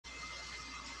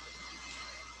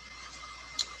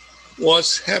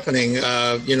what's happening,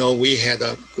 we had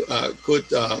a good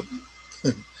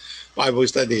Bible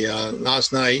study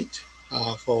last night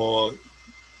for,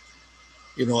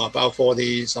 about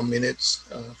 40 some minutes,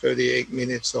 38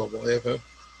 minutes or whatever.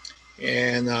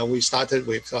 And we started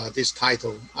with this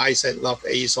title, Isaac loved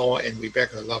Esau and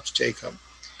Rebekah loves Jacob.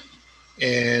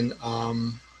 And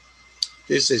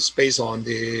this is based on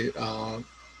the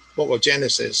book of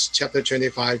Genesis, chapter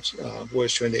 25,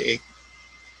 verse 28.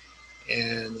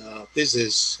 And this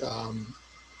is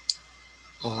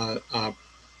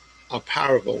a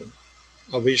parable,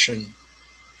 a vision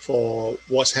for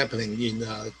what's happening in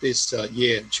this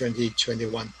year,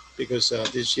 2021. Because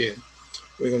this year,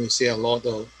 we're going to see a lot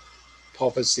of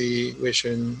prophecy,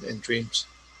 vision, and dreams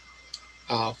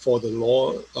for the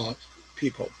Lord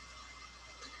people.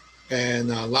 And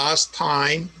last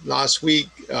week,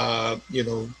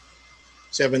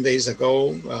 7 days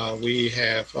ago, we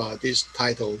have this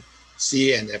title,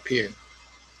 See and Appear.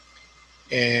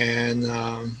 And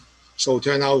so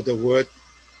turn out the word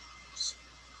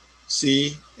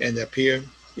see and appear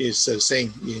is the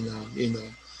same in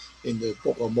the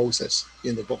book of Moses,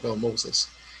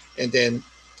 And then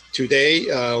today,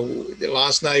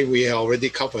 last night, we already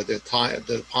covered the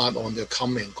part on the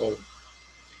come and go.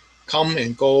 Come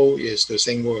and go is the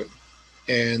same word.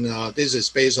 And this is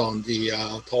based on the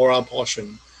Torah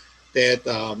portion that,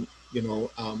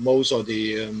 most of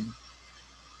the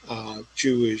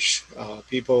Jewish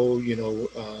people,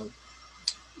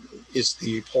 is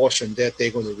the portion that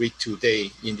they're going to read today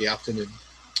in the afternoon.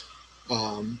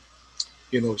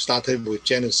 Started with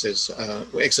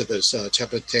Exodus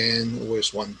chapter 10,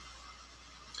 verse 1.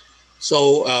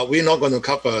 So we're not going to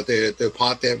cover the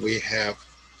part that we have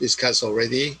discussed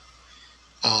already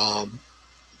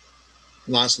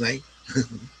last night.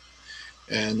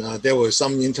 And there was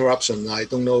some interruption. I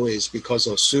don't know it's because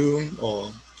of Zoom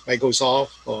or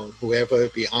Microsoft or whoever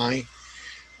behind.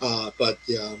 But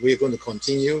we're going to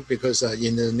continue because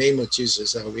in the name of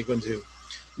Jesus, we're going to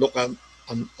look up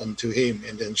unto him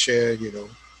and then share,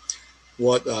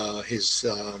 what his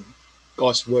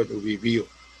God's word will reveal.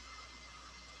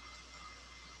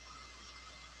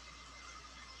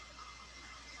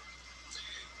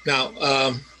 Now,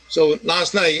 so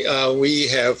last night we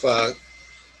have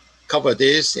covered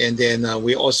this, and then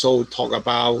we also talk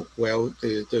about,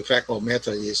 the fact of the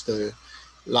matter is the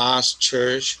last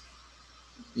church,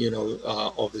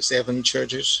 of the 7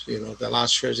 churches, the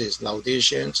last church is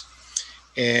Laodiceans.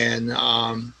 And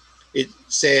it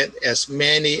said, as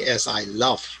many as I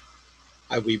love,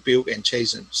 I rebuke and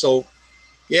chasten. So,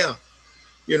 yeah,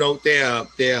 there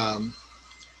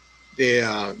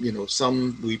are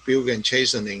some rebuke and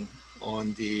chastening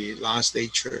on the last day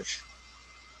church.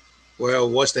 Well,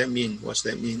 what's that mean?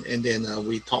 And then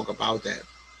we talk about that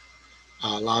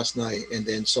last night. And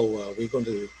then so we're going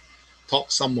to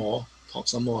talk some more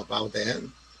about that.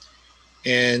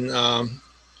 And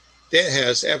that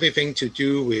has everything to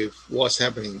do with what's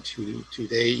happening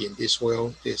today in this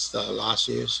world, this last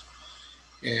years.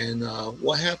 And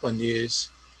what happened is,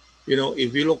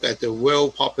 if you look at the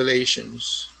world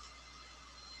populations,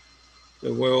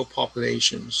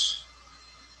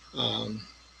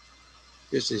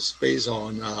 this is based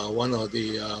on one of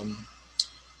the,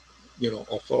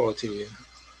 authority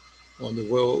on the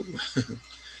world,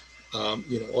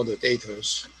 all the data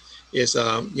is,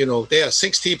 they are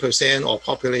 60% of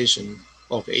population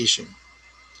of Asian.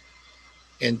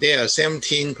 And they are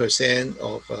 17%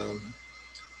 of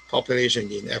population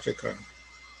in Africa.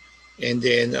 And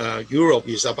then Europe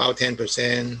is about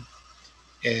 10%.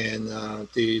 And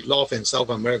the North and South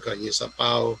America is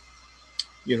about,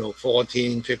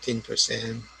 14,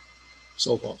 15%,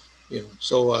 so forth.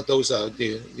 So those are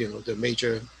the, the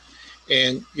major.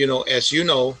 And, as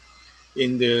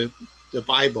in the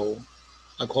Bible,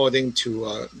 according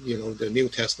to, the New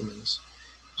Testaments,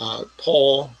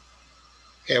 Paul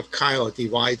have kind of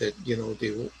divided,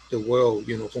 the world,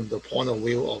 from the point of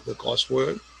view of the God's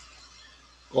word.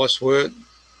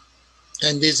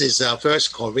 And this is 1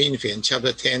 Corinthians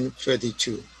chapter 10,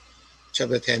 32.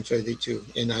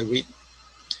 And I read,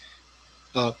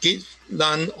 give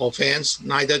none offense,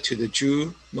 neither to the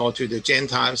Jew, nor to the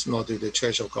Gentiles, nor to the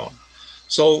church of God.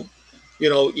 So,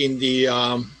 in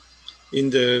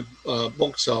the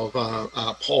books of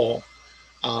Paul,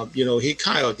 he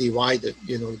kind of divided,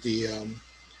 the,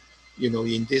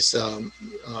 in this,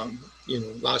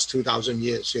 last 2,000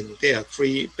 years, there are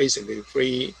basically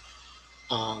three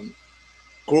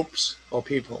groups of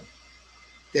people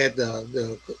that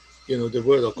the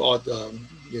word of God,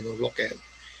 look at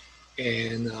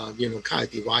and, kind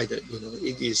of divided,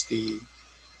 it is the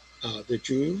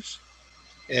Jews,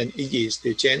 and it is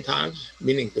the Gentiles,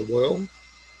 meaning the world,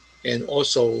 and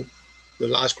also the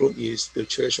last group is the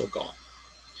Church of God.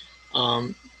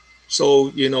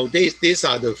 So these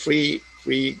are the three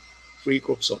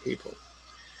groups of people.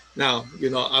 Now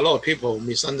a lot of people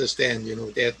misunderstand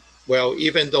that, well,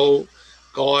 even though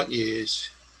God is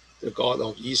the God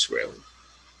of Israel,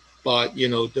 but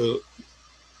the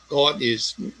God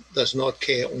does not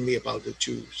care only about the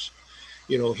Jews.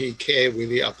 He cares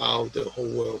really about the whole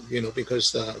world.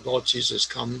 Because Lord Jesus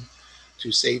come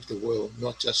to save the world,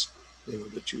 not just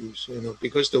the Jews.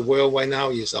 Because the world right now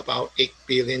is about 8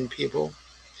 billion people,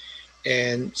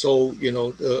 and so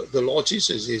the Lord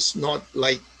Jesus is not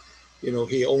like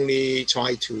he only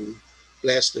tried to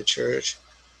bless the church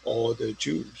or the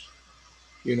Jews.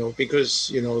 Because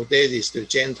that is the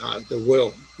Gentile, the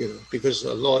world. Because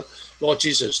the Lord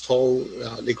Jesus told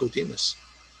Nicodemus,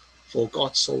 "For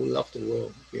God so loved the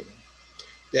world,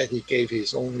 that He gave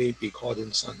His only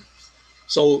begotten Son."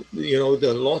 So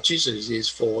the Lord Jesus is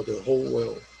for the whole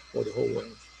world, for the whole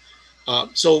world.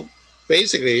 So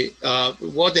basically,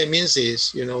 what that means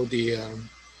is the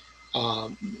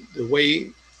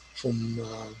way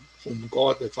from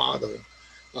God the Father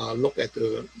look at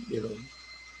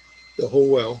the whole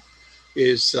world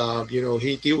is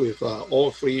He deal with all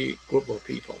three group of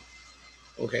people.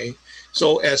 Okay,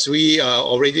 so as we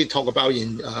already talked about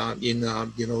in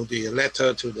the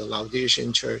letter to the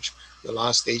Laodicean church, the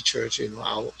last day church,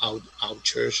 our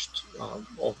church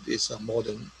of this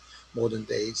modern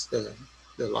days, the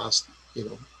last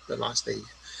the last day,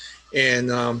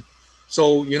 and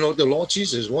so the Lord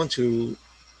Jesus want to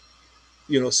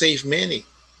save many,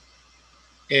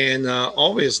 and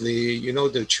obviously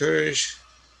the church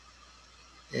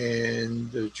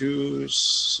and the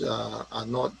Jews are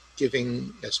not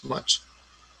giving as much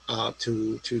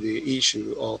to the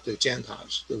issue of the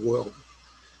Gentiles, the world.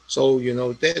 So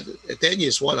that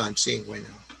is what I'm seeing right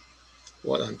now.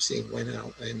 What I'm seeing right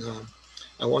now, and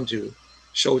I want to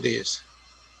show this.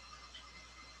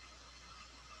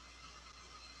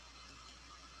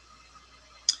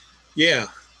 Yeah.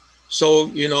 So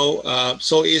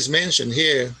so it's mentioned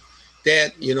here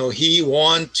that he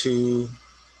want to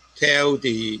tell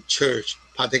the church,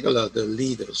 particularly the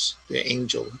leaders, the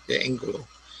angel,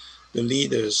 the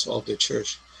leaders of the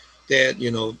church, that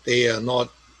they are not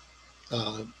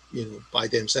by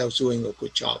themselves doing a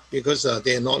good job, because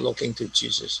they're not looking to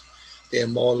Jesus. They're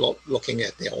more looking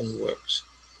at their own works.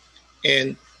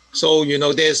 And so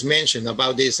there's mention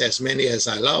about this: "As many as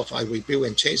I love, I rebuke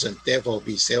and chasten. Therefore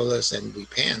be zealous and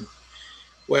repent."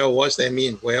 Well, what's that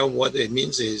mean? Well, what it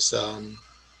means is,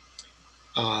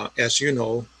 as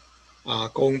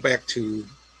going back to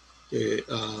the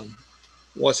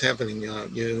what's happening,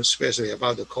 especially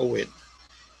about the COVID,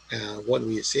 what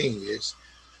we're seeing is,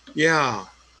 yeah,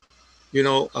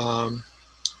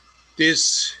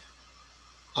 this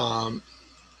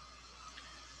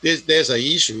there's an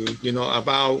issue,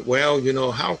 about, well,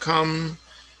 how come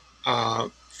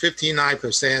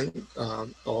 59%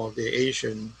 of the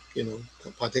Asian,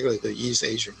 particularly the East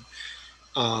Asian,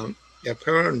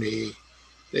 apparently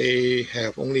they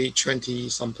have only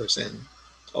 20-some%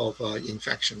 of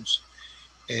infections,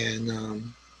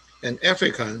 and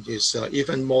African is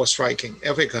even more striking.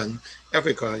 Africa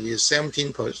is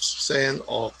 17%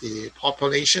 of the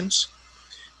populations,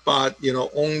 but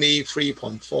only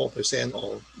 3.4%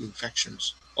 of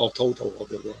infections of total of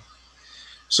the world.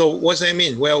 So what does that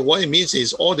mean? Well, what it means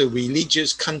is all the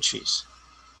religious countries,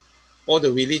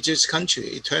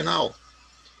 it turn out,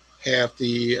 have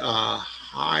the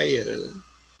higher,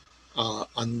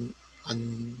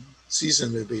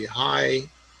 unseasonably high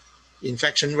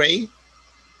infection rate,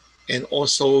 and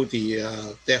also the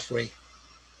death rate.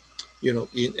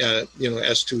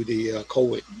 As to the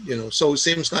COVID. So it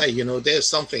seems like there's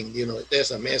something. There's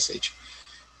a message,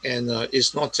 and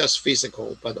it's not just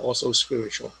physical but also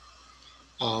spiritual.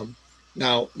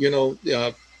 Now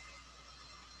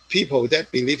people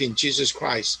that believe in Jesus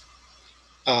Christ,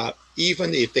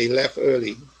 even if they left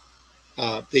early,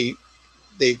 they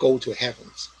go to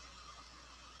heavens.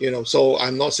 So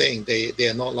I'm not saying they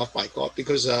are not loved by God,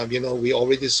 because we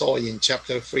already saw in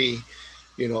chapter 3,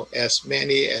 as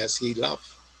many as He loved.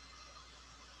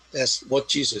 That's what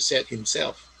Jesus said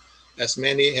Himself. As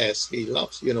many as He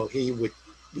loves, He would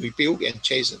rebuke and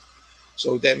chasten.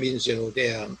 So that means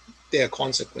there are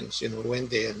consequences, when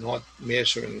they are not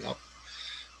measuring up.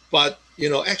 But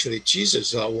actually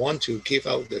Jesus want to give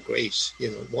out the grace,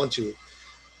 want to,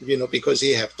 because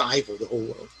He have died for the whole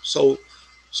world. So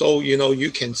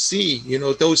you can see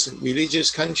those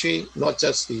religious country, not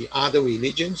just the other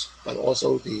religions, but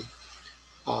also the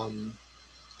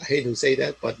I hate to say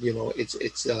that, but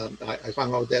it's I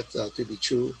found out that to be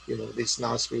true. These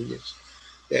last few years,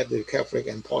 that the Catholic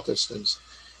and Protestants,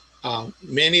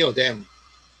 many of them,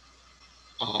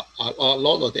 a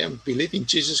lot of them believe in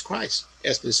Jesus Christ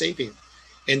as the Savior,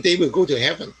 and they will go to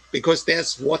heaven because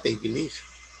that's what they believe.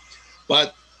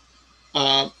 But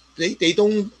they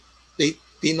do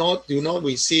not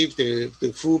receive the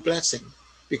full blessing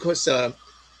because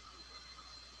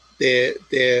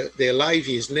their life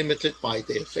is limited by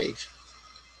their faith.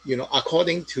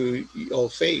 According to your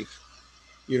faith,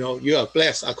 you are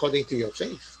blessed according to your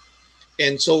faith.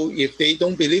 And so if they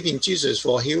don't believe in Jesus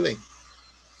for healing,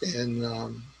 then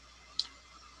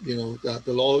the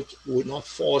Lord would not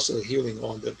force a healing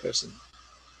on the person.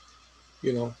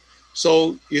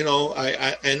 So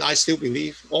I still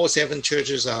believe all 7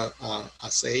 churches are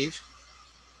saved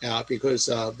because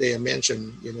they are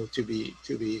mentioned to be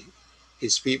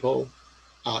His people,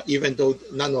 even though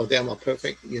none of them are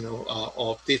perfect,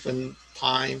 of different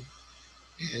time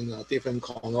and different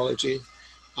chronology,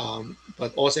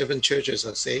 but all 7 churches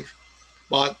are saved.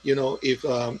 But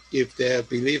if their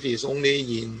belief is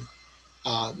only in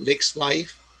next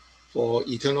life for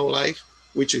eternal life,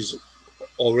 which is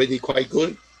already quite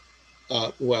good,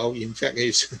 well, in fact,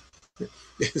 it's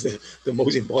the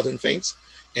most important things,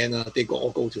 and they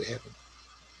all go to heaven.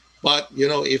 But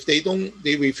if they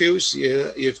refuse,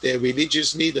 if their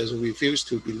religious leaders refuse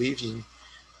to believe in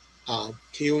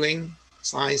healing,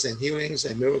 signs and healings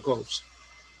and miracles,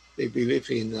 they believe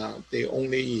in they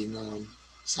only in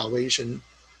salvation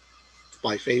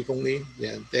by faith only,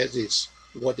 then that is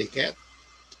what they get.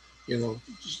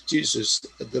 Jesus,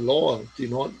 the Lord,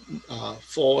 did not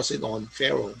force it on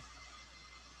Pharaoh.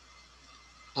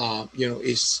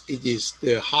 It is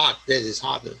the heart that is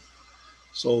harder.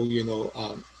 So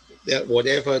that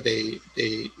whatever they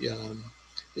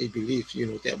believe,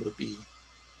 that will be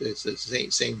the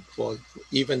same for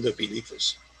even the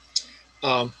believers.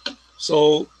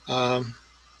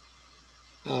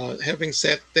 Having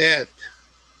said that,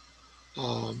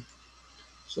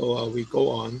 we go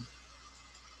on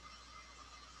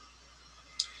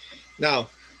now.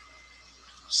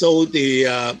 So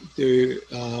the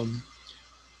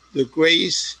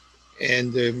grace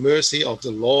and the mercy of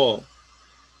the Lord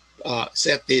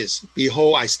said this: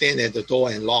 "Behold, I stand at the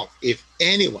door and knock. If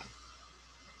anyone,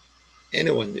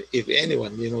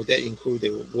 that includes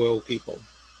the world people,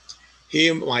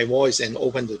 hear my voice and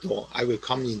open the door, I will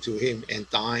come into him and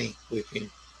dine with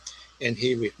him, and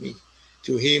he with me.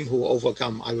 To him who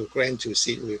overcome, I will grant to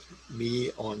sit with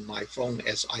me on my throne,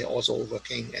 as I also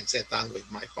overcame and sat down with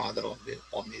my Father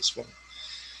on his throne.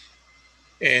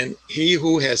 And he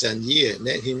who has an ear,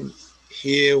 let him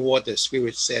hear what the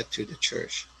Spirit said to the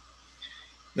church."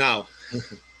 Now,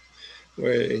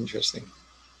 very interesting,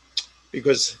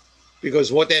 because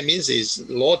what that means is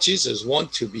Lord Jesus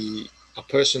wants to be a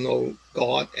personal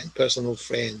God and personal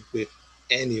friend with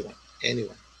anyone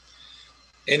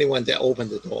that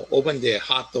open their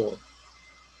heart door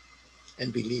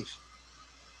and believe,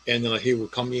 and he will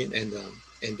come in and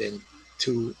then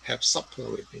to have supper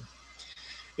with him.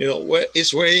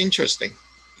 It's very interesting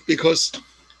because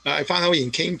I found out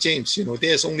in King James,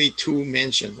 there's only 2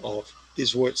 mention of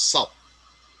this word sup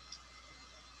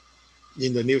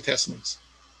in the New Testament.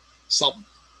 Sup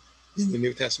in the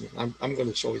New Testament. I'm going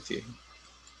to show it to you.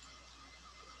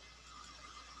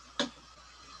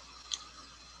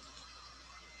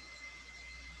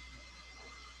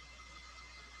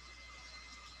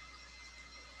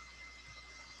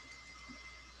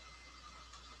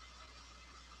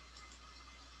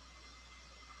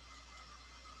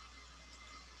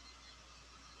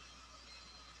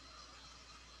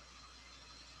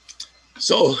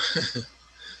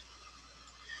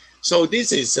 So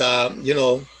this is,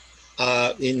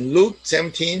 in Luke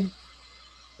 17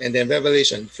 and then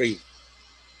Revelation 3.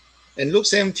 And Luke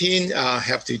 17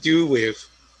 have to do with,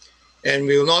 "And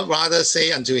will not rather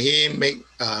say unto him,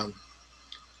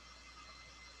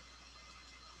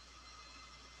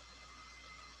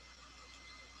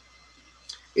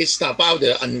 it's about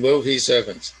the unworthy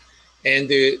servants." And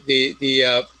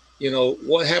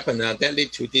what happened that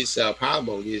led to this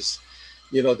parable is,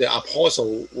 the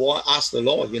apostle asked the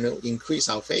Lord, increase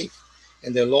our faith.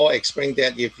 And the Lord explained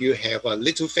that if you have a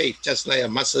little faith, just like a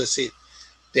mustard seed,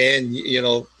 then,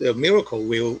 the miracle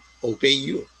will obey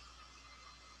you.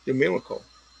 The miracle.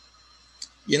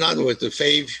 In other words, the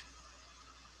faith,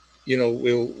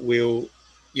 will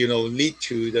lead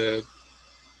to the,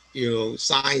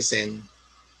 signs and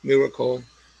miracle,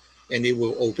 and it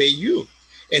will obey you.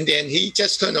 And then he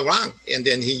just turned around, and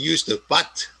then he used the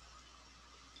but.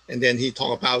 And then he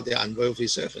talked about the unworthy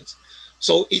servants.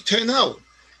 So it turned out,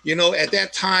 at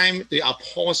that time,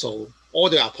 all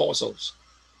the apostles,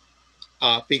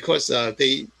 because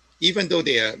even though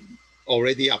they are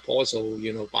already apostle,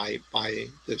 by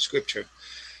the scripture,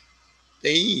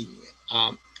 they,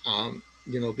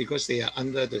 because they are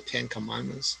under the 10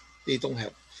 commandments, they don't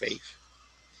have faith.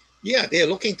 Yeah, they're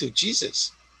looking to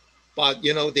Jesus, but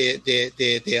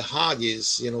their heart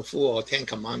is full of 10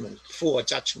 commandments, full of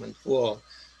judgment, full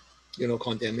of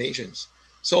condemnations.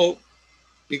 So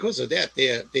because of that,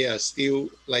 they are still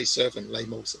like servant, like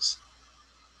Moses.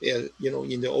 They are,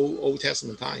 in the Old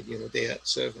Testament time, they are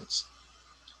servants.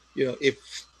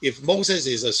 If Moses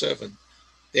is a servant,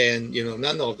 then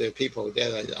none of the people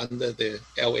that are under the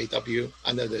LAW,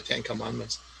 under the 10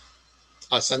 commandments,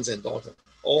 are sons and daughters.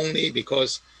 Only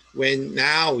because when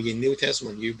now in New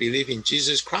Testament you believe in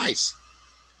Jesus Christ,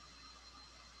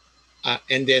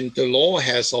 and then the Lord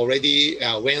has already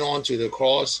went on to the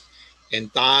cross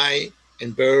and died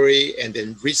and buried and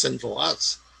then risen for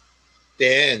us,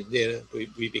 then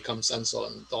we become sons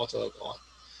and daughters of God.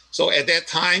 So at that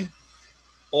time,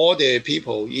 all the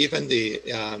people, even the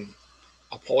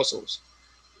apostles,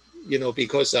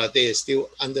 because they are still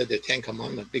under the 10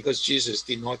 commandments, because Jesus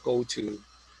did not go to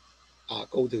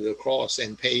the cross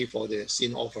and pay for the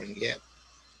sin offering yet.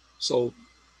 So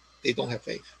they don't have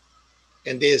faith.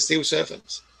 And they are still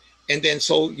servants. And then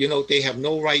so, they have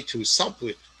no right to sup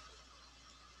with.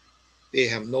 They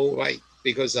have no right,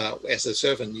 because as a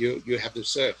servant, you have to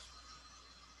serve.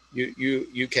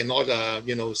 You cannot,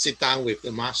 sit down with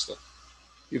the master.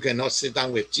 You cannot sit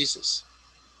down with Jesus.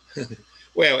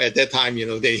 Well, at that time,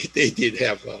 they did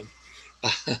have,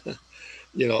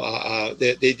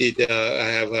 they did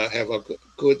have a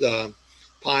good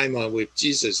time with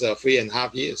Jesus,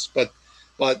 3.5 years. But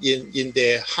in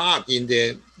their heart, in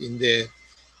the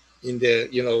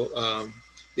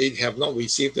they have not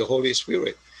received the Holy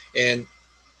Spirit, and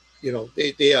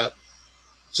they are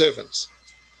servants,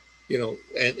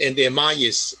 and their mind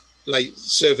is like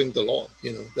serving the Lord,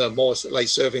 the more like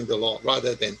serving the Lord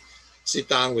rather than sit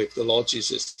down with the Lord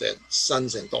Jesus, that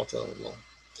sons and daughters of Lord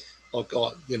of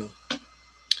God,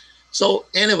 So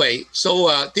anyway,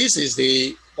 this is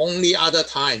the only other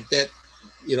time that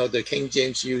the King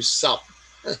James use sup,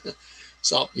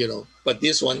 sup, but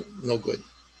this one no good,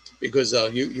 because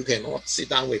you cannot sit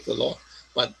down with the Lord.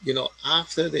 But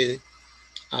after the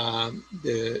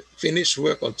finished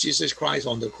work of Jesus Christ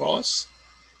on the cross,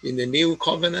 in the new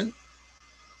covenant,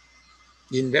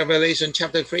 in Revelation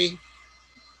chapter 3,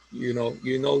 you are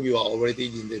already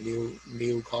in the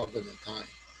new covenant time,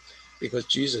 because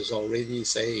Jesus already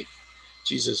saved,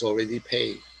 Jesus already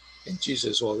paid, and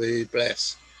Jesus already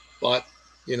blessed. But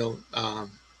a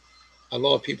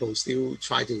lot of people still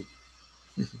try to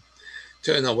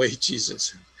turn away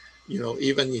Jesus.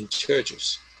 Even in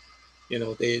churches,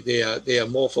 they are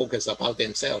more focused about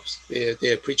themselves.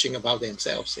 They are preaching about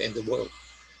themselves and the world,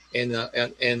 and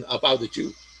about the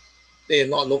Jew. They are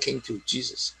not looking to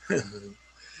Jesus.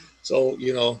 So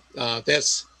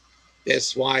that's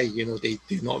why they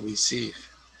do not receive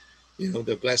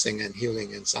the blessing and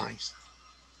healing and signs.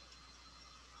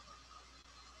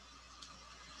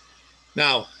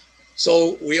 Now,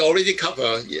 so we already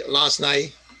covered last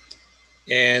night,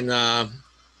 and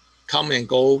come and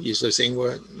go is the same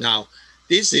word. Now,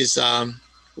 this is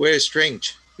very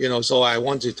strange, so I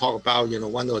want to talk about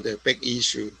one of the big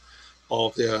issue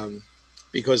of the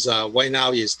because right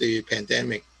now is the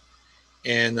pandemic,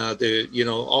 and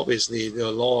obviously the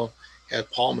Lord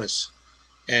had promised,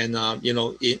 and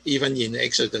even in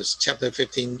Exodus chapter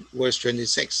 15 verse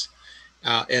 26,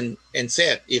 and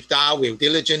said, if thou wilt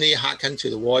diligently hearken to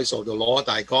the voice of the Lord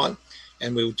thy God,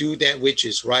 and will do that which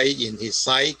is right in his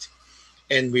sight,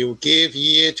 and will give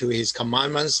ear to his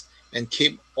commandments, and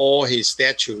keep all his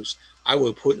statutes, I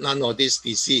will put none of this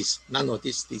disease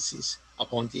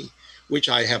upon thee, which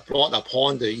I have brought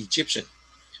upon the Egyptian,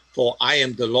 for I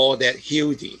am the Lord that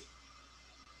healed thee.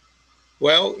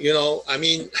 Well, I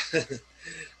mean,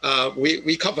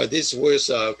 we covered this verse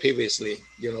previously,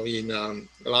 in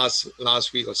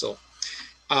last week or so.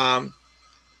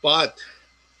 But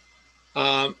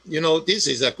this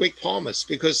is a great promise,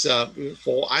 because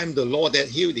for I am the Lord that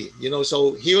healed thee.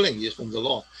 So healing is from the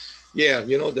Lord. Yeah,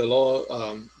 the Lord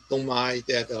don't mind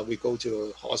that we go to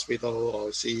a hospital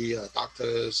or see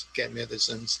doctors, get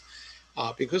medicines,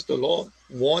 because the Lord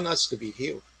wants us to be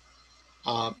healed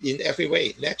in every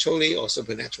way, naturally or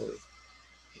supernaturally.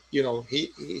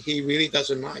 He really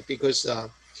doesn't mind, because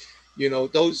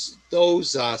those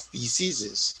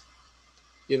diseases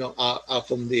are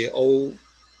from the old,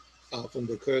 from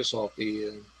the curse of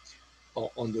the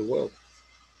on the world.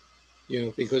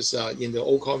 Because in the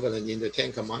old covenant, in the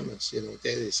 10 commandments,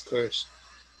 there is curse,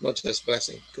 not just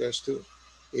blessing, curse too.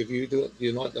 If you do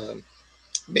not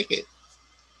make it,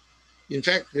 In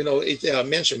fact, it's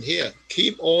mentioned here,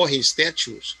 keep all his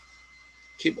statutes.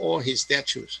 Keep all his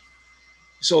statutes.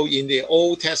 So in the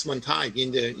Old Testament time,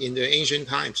 in the ancient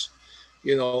times,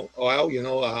 the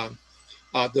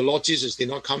Lord Jesus did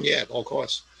not come yet, of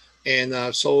course. And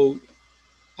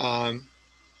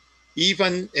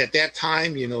even at that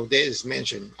time, there is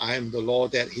mentioned, I am the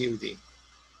Lord that healed thee.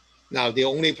 Now, the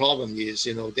only problem is,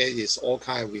 there is all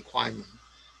kind of requirement.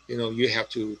 You have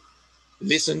to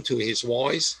listen to his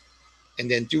voice and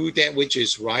then do that which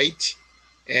is right,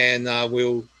 and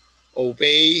will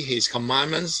obey his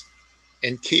commandments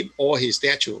and keep all his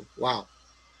statutes. Wow.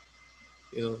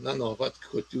 None of us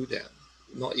could do that.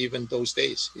 Not even those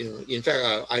days. In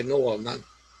fact, I know of none.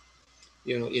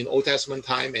 In Old Testament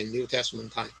time and New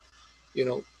Testament time,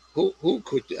 who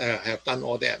could have done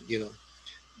all that?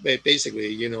 But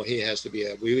basically, he has to be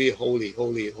a really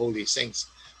holy saints.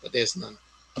 But there's none.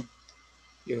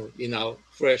 In our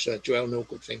flesh dwell no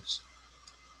good things.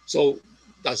 So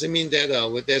does it mean that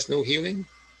there's no healing?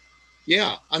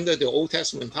 Yeah, under the Old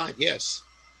Testament time, yes.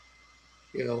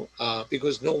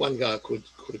 Because no one could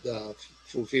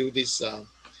fulfill this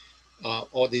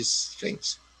all these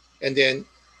things, and then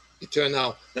it turned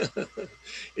out,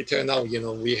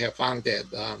 we have found that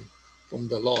from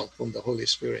the Lord, from the Holy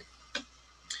Spirit.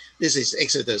 This is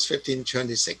Exodus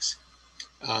 15:26.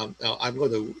 I'm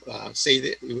going to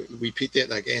repeat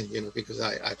it again, because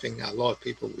I think a lot of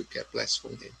people will get blessed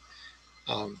from it,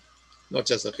 not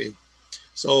just a few.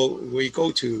 So we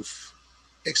go to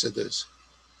Exodus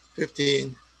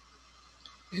 15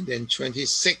 and then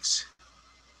 26.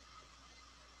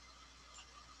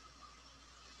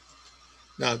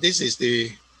 Now this is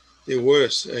the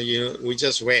verse we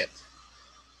just read,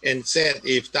 and said,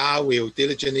 if thou wilt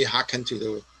diligently hearken to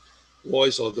the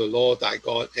voice of the Lord thy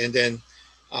God, and then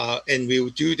and will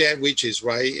do that which is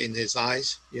right in his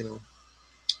eyes,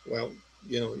 well,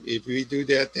 if we do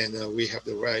that, then we have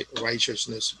the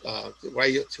righteousness, the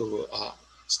right to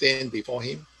stand before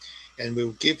him, and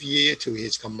will give ear to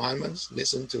his commandments,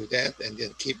 listen to that, and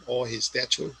then keep all his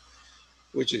statutes,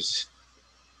 which is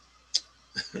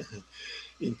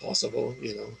impossible,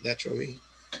 naturally.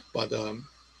 But that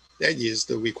is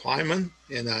the requirement,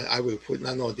 and I will put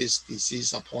none of this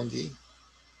disease upon thee.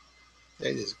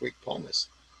 That is a great promise.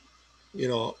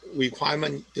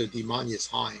 Requirement, the demand is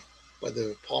high, but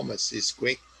the promise is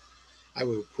great. I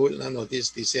will put none of this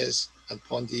disease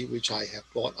upon thee, which I have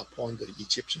brought upon the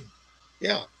Egyptian.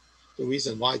 Yeah, the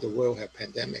reason why the world have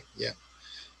pandemic. Yeah,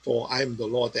 for I am the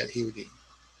Lord that healed thee.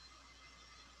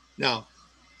 Now,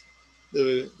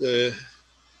 the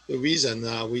reason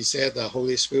we said the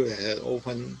Holy Spirit had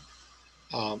opened,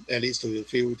 at least to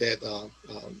feel that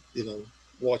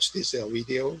watch this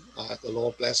video. The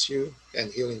Lord bless you,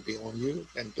 and healing be on you,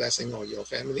 and blessing on your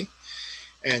family.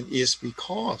 And it's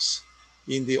because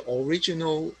in the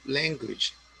original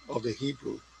language of the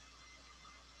Hebrew,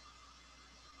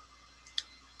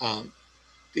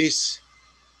 these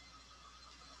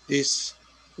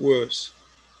words,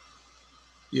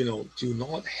 do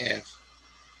not have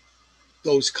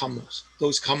those commas.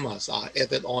 Those commas are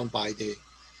added on by the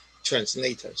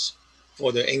translators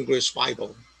for the English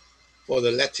Bible, for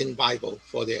the Latin Bible,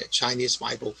 for the Chinese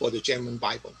Bible, for the German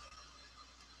Bible.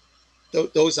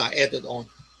 Those are added on.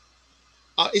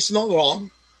 It's not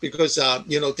wrong, because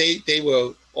they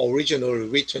were originally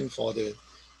written for the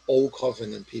Old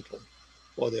Covenant people,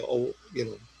 for the old,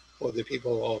 for the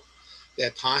people of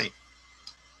that time.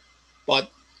 But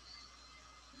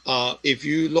if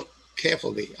you look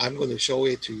carefully, I'm going to show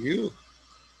it to you.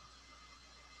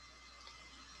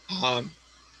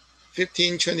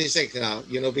 15:26 now,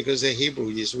 because the Hebrew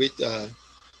is with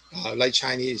like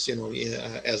Chinese,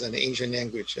 as an ancient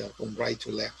language from right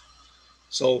to left.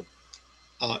 So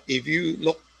if you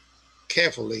look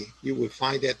carefully, you will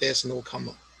find that there's no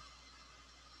comma,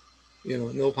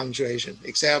 no punctuation,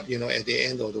 except, at the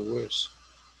end of the words.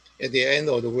 At the end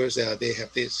of the words, they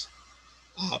have this.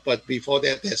 But before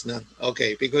that, there's none.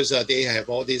 Okay, because they have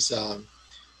all these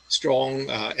strong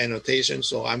annotations,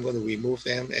 so I'm going to remove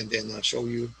them and then show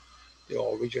you the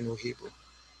original Hebrew.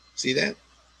 See that?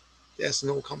 There's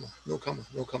no comma, no comma,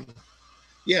 no comma.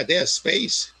 Yeah, there's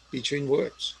space between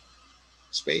words,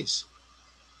 space,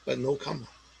 but no comma.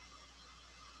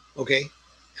 Okay?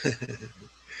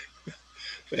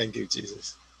 Thank you,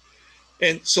 Jesus.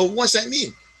 And so what's that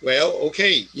mean? Well,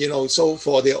 okay, so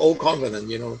for the Old Covenant,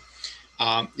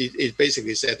 it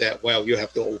basically said that, well, you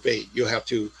have to obey. You have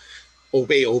to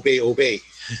obey.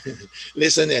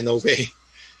 Listen and obey.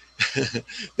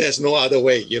 There's no other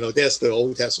way. That's the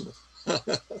Old Testament.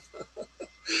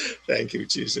 Thank you,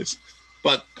 Jesus.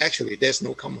 But actually, there's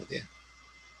no comma there.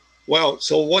 Well,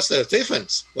 so what's the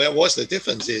difference? Well, what's the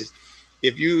difference is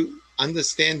if you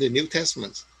understand the New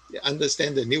Testament,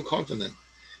 understand the New Covenant,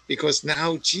 because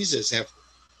now Jesus have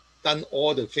done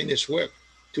all the finished work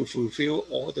to fulfill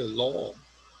all the law,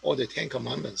 all the 10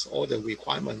 commandments, all the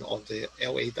requirement of the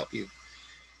LAW,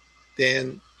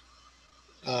 then,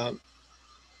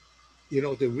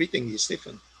 the reading is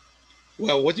different.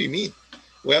 Well, what do you mean?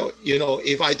 Well,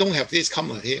 if I don't have this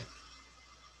comma here,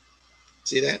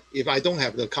 see that? If I don't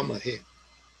have the comma here,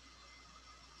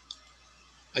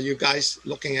 are you guys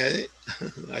looking at it?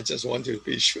 I just want to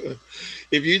be sure.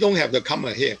 If you don't have the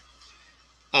comma here,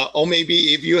 or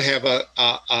maybe if you have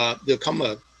the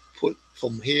comma put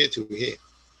from here to here,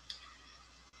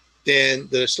 then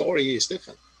the story is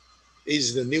different.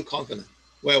 It's the new covenant.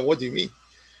 Well, what do you mean?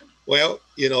 Well,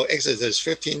 Exodus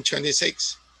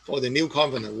 15:26 for the new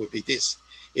covenant would be this: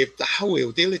 if thou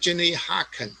wilt diligently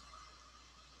hearken,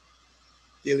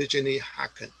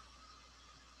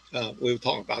 we'll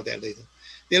talk about that later.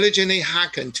 Diligently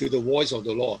hearken to the voice of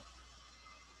the Lord,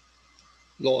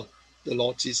 the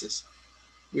Lord Jesus.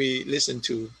 We listen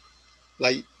to,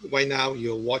 like right now,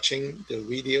 you're watching the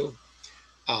video.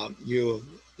 You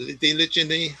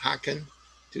diligently hearken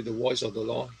to the voice of the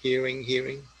Lord,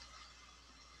 hearing.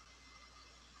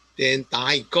 Then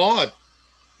thy God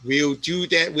will do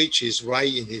that which is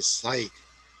right in his sight,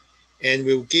 and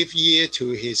will give ear to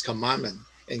his commandment,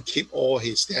 and keep all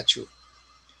his statutes.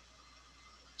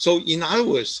 So in other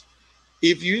words,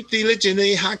 if you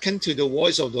diligently hearken to the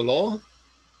voice of the Lord,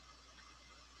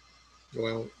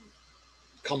 well,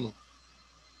 come on.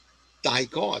 Thy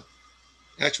God,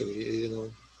 actually,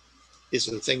 is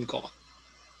the same God.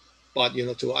 But,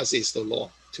 to us it's the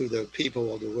Lord. To the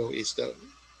people of the world is the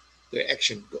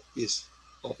action is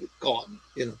of God.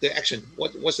 The action.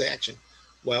 What's the action?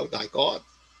 Well, thy God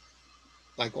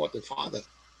the Father,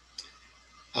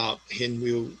 he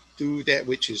will do that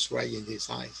which is right in his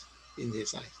eyes.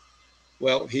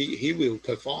 Well, he will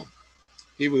perform.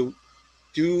 He will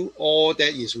do all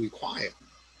that is required,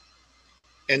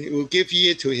 and it will give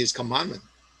ear to his commandment.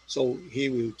 So he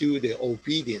will do the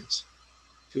obedience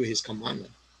to his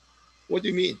commandment. What do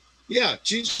you mean? Yeah,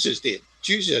 Jesus did.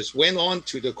 Jesus went on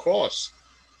to the cross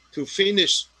to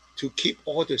finish, to keep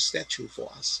all the statutes for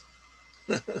us.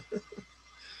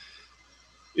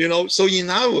 So in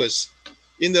other words,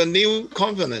 in the new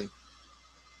covenant,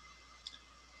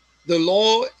 the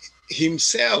Lord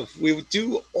himself will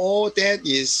do all that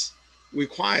is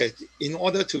required in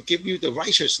order to give you the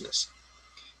righteousness.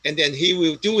 And then he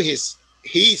will do his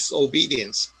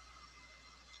obedience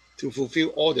to fulfill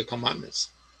all the commandments.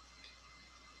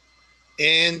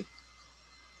 And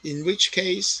in which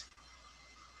case,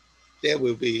 there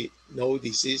will be no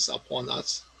disease upon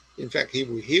us. In fact, he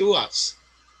will heal us.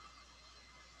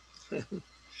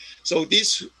 So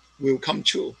this will come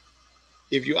true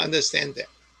if you understand that.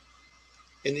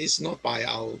 And it's not by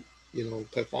our,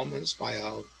 performance, by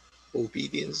our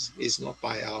obedience. It's not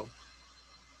by our,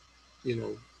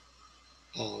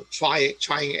 trying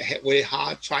very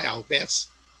hard, try our best,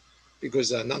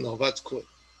 because none of us could.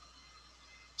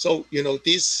 So,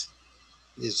 this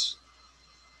is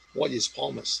what is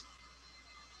promised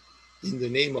in the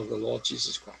name of the Lord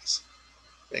Jesus Christ.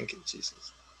 Thank you,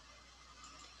 Jesus.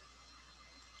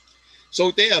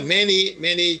 So there are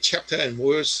many chapters and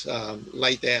words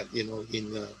like that, in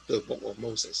the book of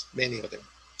Moses, many of them.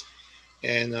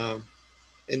 And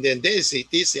then there's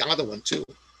the other one too.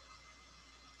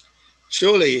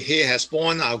 Surely he has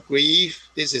borne our grief.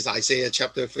 This is Isaiah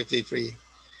chapter 53.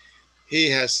 He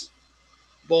has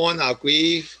borne our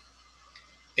grief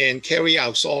and carried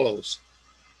our sorrows.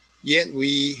 Yet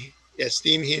we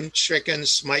esteem him stricken,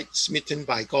 smitten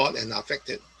by God, and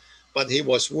afflicted. But he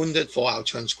was wounded for our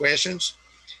transgressions.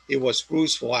 He was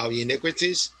bruised for our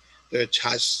iniquities. The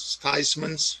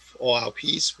chastisement for our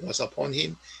peace was upon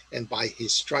him, and by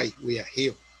his stripe we are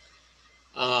healed.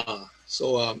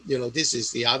 So this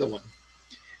is the other one.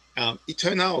 It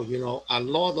turned out, a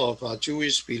lot of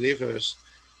Jewish believers,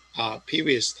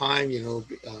 previous time,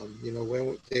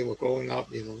 when they were growing up,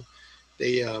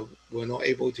 they were not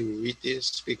able to read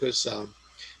this because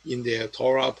in their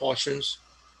Torah portions,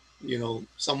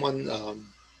 someone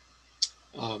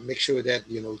make sure that,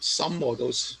 some of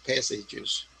those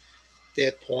passages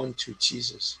that point to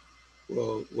Jesus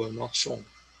were not shown.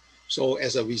 So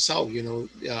as a result,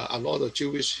 a lot of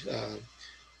Jewish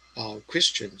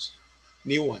Christians,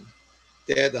 new one,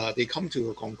 that they come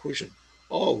to a conclusion,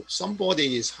 oh,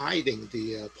 somebody is hiding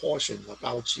the portion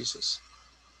about Jesus.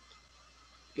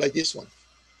 Like this one,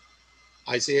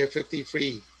 Isaiah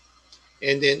 53.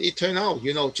 And then it turned out,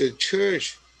 the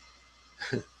church,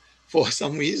 for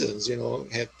some reasons,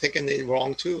 had taken it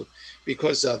wrong too,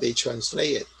 because they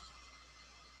translated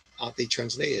they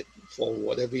translate it for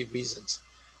whatever reasons.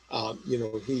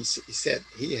 He said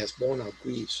he has borne our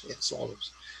griefs and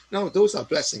sorrows. Now, those are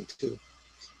blessings too.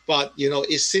 But,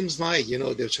 it seems like,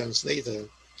 the translator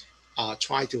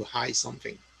try to hide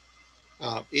something.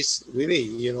 It's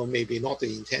really, maybe not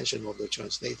the intention of the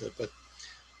translator, but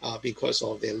because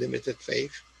of their limited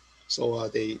faith. So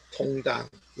they tone down,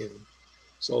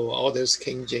 So all this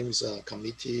King James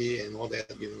committee and all that,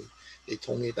 they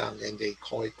tone it down and they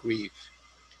call it grief.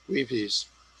 Grief is,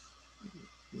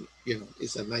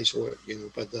 it's a nice word,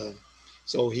 but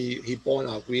so he borne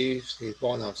our griefs, he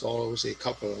borne our sorrows, he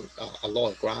covered a lot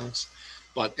of grounds.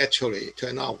 But actually, it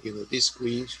turned out, this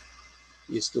grief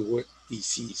is the word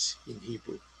disease in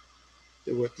Hebrew.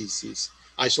 The word disease.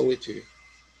 I show it to you.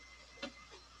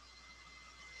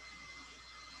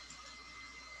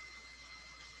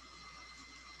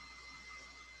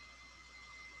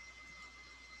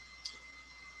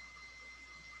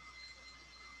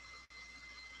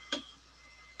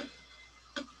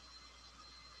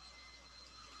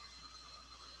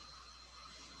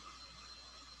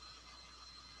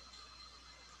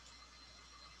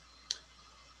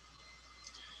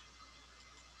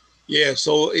 Yeah,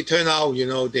 so it turned out,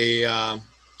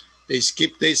 they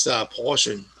skipped this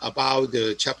portion about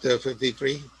the chapter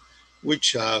 53,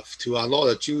 which to a lot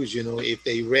of Jews, if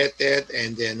they read that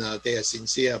and then they are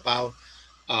sincere about,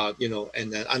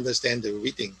 and then understand the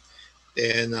reading,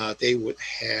 then they would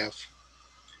have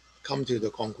come to the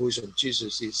conclusion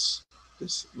Jesus is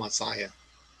this Messiah.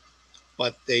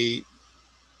 But they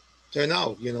turn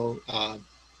out, the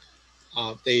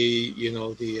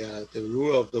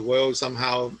ruler of the world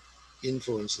somehow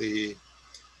influenced the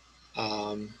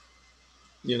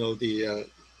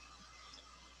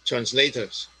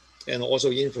translators and also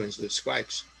influence the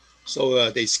scribes. So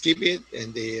they skip it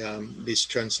and they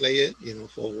mistranslate it,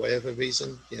 for whatever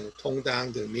reason, tone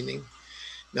down the meaning.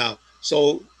 Now,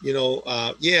 so,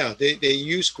 they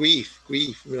use grief,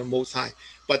 most time.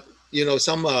 But,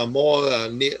 some more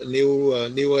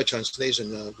newer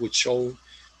translation would show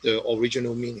the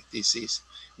original meaning, disease.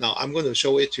 Now, I'm going to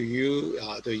show it to you,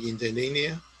 the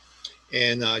interlinear,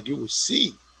 and you will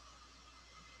see.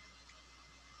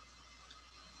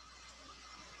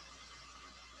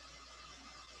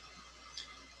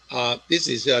 This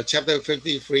is chapter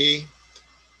 53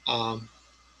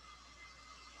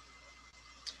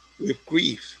 with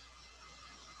grief.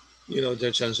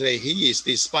 The translate, he is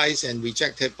despised and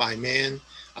rejected by man,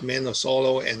 a man of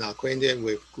sorrow and acquainted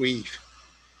with grief.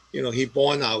 He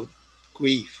borne out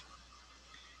grief.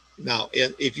 Now,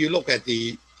 if you look at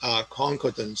the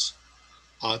concordance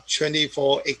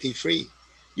 2483,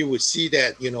 you would see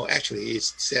that, actually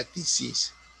it's said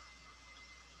disease.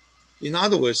 In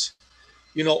other words,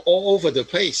 all over the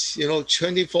place,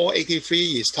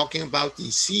 2483 is talking about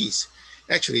disease.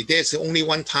 Actually, there's only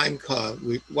one time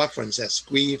reference as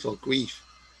grief or grief.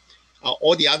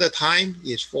 All the other time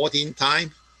is 14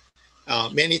 times.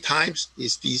 Many times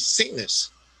is the sickness,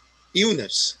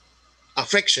 illness,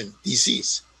 affliction,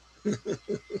 disease.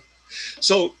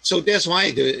 So that's why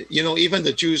even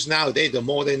the Jews nowadays, the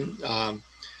modern,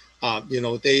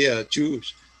 they are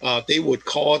Jews, they would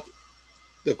call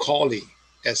the calling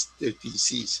as the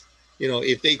disease.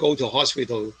 If they go to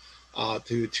hospital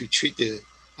to treat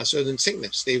a certain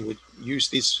sickness, they would use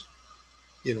this,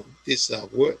 this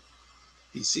word,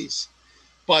 disease.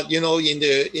 But in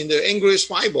the English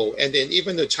Bible and then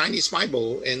even the Chinese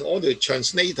Bible and all the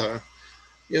translator,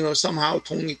 somehow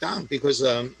tone it down because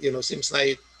seems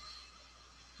like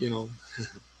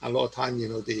a lot of time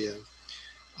the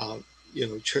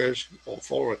church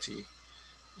authority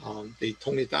they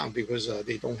tone it down because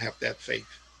they don't have that faith,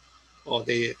 or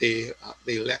they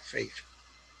lack faith,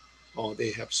 or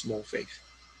they have small faith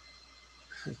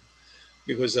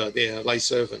because they are like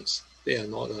servants. They are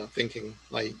not thinking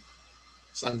like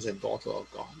sons and daughters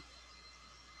of God.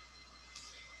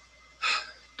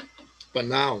 But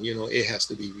now, it has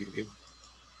to be reviewed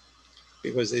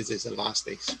because this is the last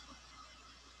days.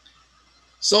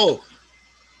 So,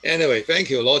 anyway, thank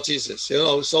you, Lord Jesus.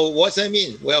 So what's that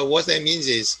mean? Well, what that means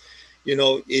is,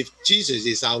 if Jesus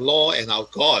is our Lord and our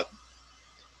God,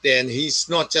 then he's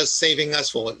not just saving us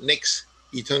for next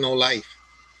eternal life.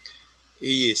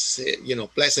 He is,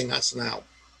 blessing us now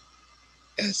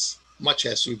as much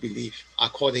as you believe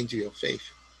according to your faith.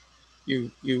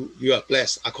 You are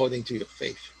blessed according to your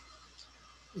faith.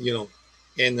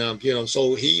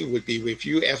 So he would be with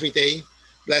you every day,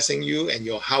 blessing you and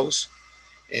your house,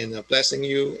 and blessing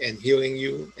you and healing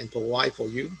you and provide for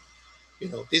you.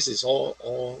 This is all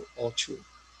true.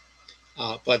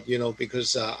 But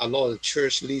because a lot of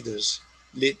church leaders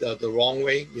lead the wrong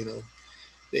way,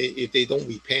 if they don't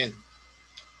repent,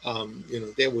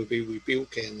 there will be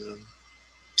rebuke and,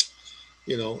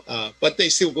 but they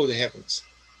still go to heavens,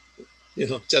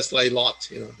 just like Lot,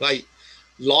 like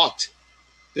Lot,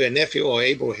 the nephew of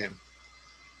Abraham.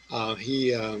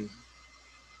 He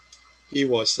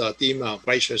was deemed a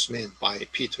righteous man by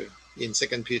Peter in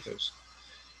 2 Peter.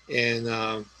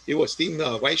 And he was deemed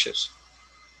righteous.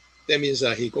 That means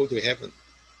he go to heaven.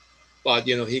 But,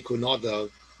 he could not,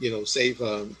 help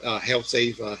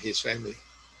save his family.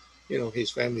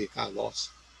 His family got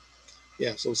lost.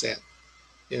 Yeah, so sad.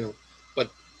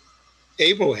 But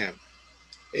Abraham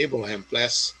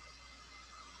blessed,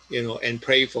 and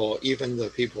pray for even the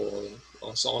people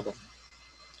of Sodom.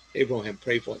 Abraham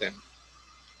prayed for them,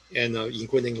 and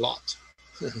including Lot.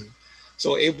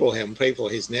 So Abraham prayed for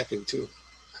his nephew too.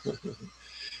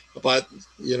 But,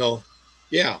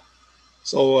 yeah.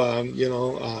 So,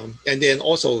 and then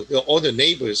also all the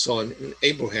neighbors on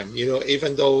Abraham,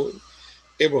 even though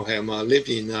Abraham lived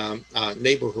in a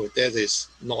neighborhood that is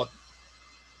not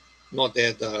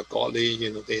that godly,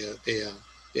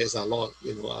 there's a lot,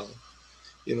 there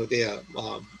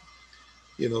are,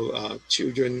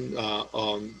 children,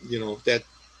 that,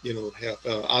 have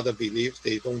other belief.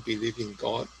 They don't believe in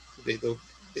God. They don't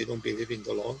believe in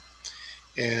the Lord.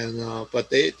 And,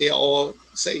 but they are all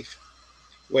safe.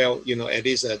 Well, at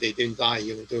least they didn't die,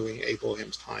 during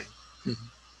Abraham's time.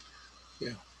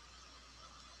 Yeah.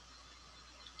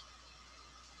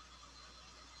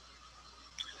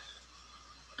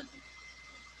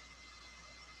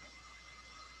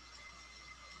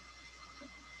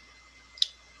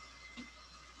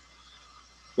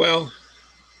 Well,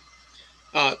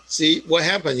 see, what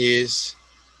happened is,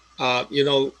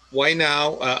 right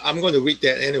now, I'm going to read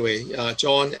that anyway.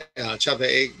 John chapter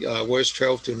 8, verse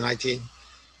 12 to 19.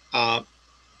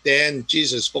 Then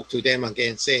Jesus spoke to them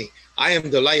again, saying, I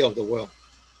am the light of the world.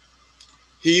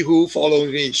 He who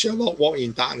follows me shall not walk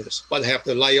in darkness, but have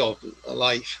the light of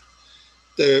life.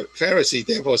 The Pharisee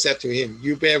therefore said to him,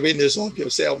 you bear witness of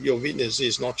yourself, your witness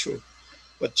is not true.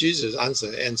 But Jesus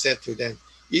answered and said to them,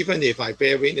 even if I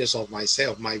bear witness of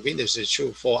myself, my witness is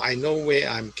true, for I know where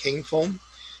I came from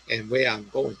and where I'm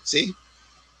going. See,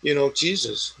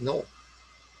 Jesus, no.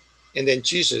 And then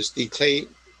Jesus declared,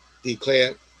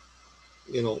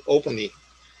 openly,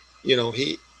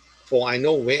 for I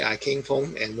know where I came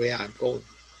from and where I'm going.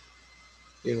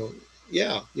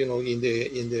 Yeah, in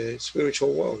the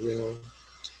spiritual world,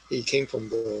 he came from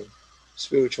the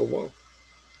spiritual world.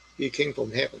 He came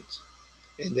from heavens.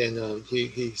 And then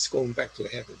he's going back to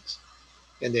heavens.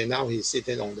 And then now he's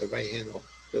sitting on the right hand of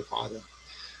the Father.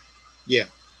 Yeah.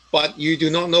 But you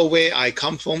do not know where I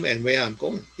come from and where I'm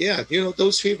going. Yeah,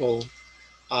 those people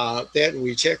that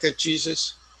rejected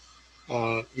Jesus,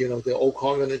 the old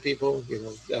covenant people,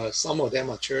 some of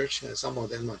them are church and some of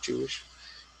them are Jewish.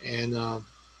 And,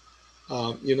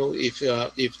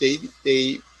 if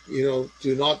they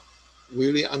do not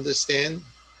really understand,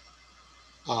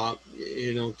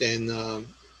 then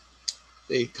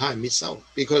they kind of miss out.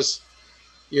 Because,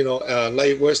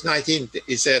 like verse 19,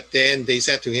 it said, then they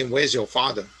said to him, where's your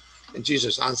father? And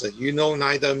Jesus answered, you know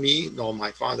neither me nor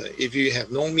my Father. If you have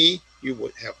known me, you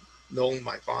would have known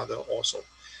my Father also.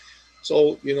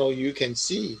 So, you can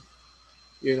see,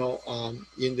 in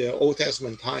the Old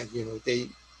Testament time, they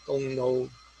don't know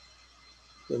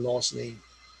the Lord's name.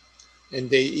 And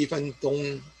they even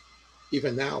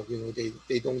now,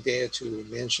 they don't dare to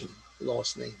mention the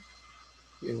Lord's name.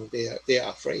 They are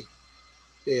afraid.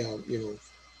 They are,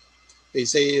 they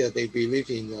say they believe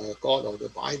in God of the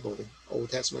Bible, Old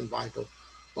Testament Bible,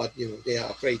 but, they are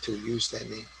afraid to use that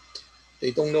name.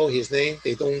 They don't know his name.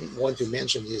 They don't want to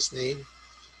mention his name.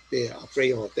 They are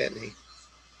afraid of that name.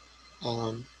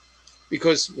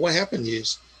 Because what happened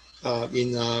is,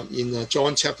 in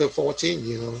John chapter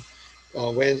 14,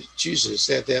 when Jesus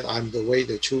said that I'm the way,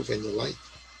 the truth, and the light.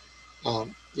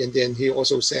 And then he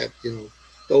also said,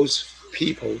 those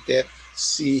people that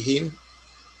see him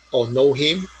or know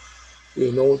him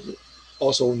will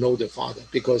also know the Father,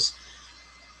 because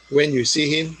when you see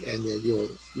him and you're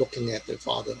looking at the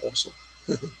Father also.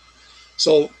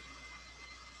 So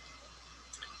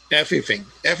everything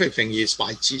is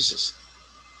by Jesus.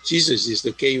 Jesus is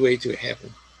the gateway to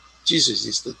heaven. Jesus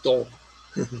is the door.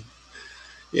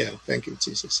 Yeah, thank you,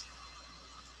 Jesus.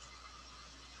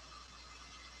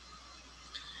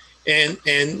 And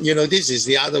this is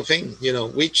the other thing,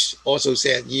 which also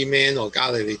said, ye men of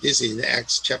Galilee. This is in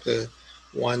Acts chapter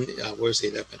 1, verse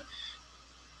 11.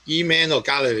 Ye men of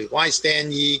Galilee, why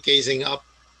stand ye gazing up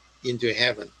into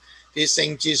heaven? This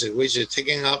same Jesus, which is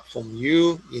taken up from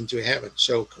you into heaven,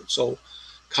 so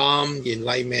come in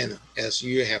like manner as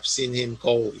you have seen him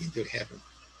go into heaven.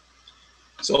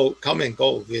 So come and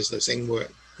go is the same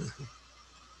word.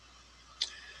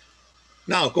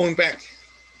 Now, going back,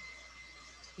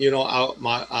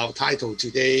 our title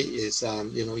today is,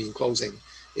 in closing,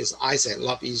 is Isaac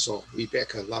loved Esau,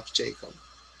 Rebekah loved Jacob.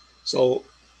 So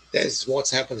that's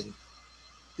what's happening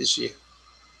this year.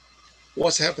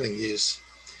 What's happening is,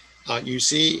 you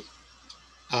see,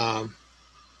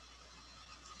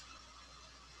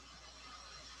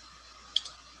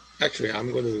 actually,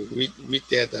 I'm going to read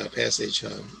that passage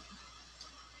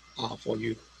for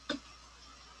you.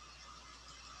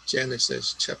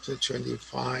 Genesis chapter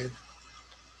 25.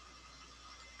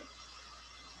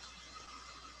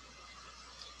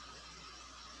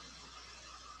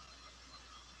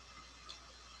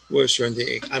 Verse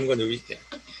 28. I'm going to read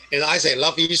that. And Isaac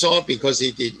loved Esau because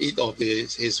he did eat of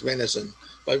his venison,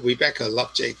 but Rebekah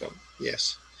loved Jacob.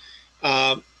 Yes.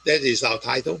 That is our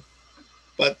title.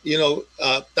 But,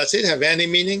 does it have any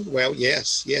meaning? Well,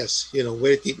 yes,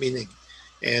 very deep meaning.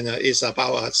 And it's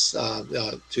about us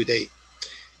today.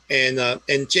 And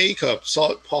Jacob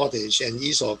sought pottage, and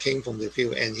Esau came from the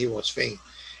field, and he was faint.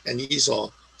 And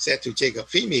Esau said to Jacob,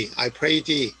 feed me, I pray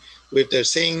thee, with the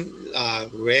same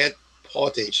red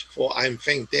pottage, for I am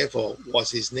faint. Therefore was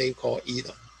his name called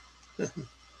Edom.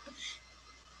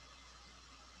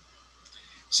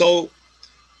 So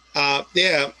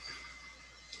there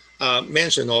are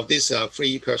mention of these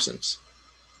three persons.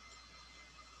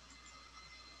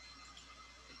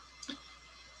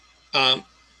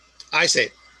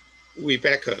 Isaac,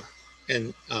 Rebekah,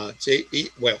 and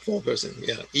four persons.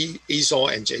 Yeah, Esau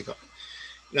and Jacob.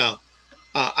 Now,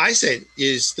 Isaac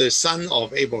is the son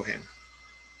of Abraham.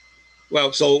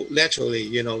 Well, so naturally,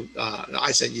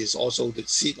 Isaac is also the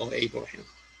seed of Abraham,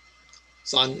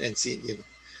 son and seed.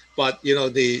 But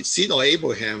the seed of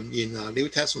Abraham in New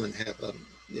Testament have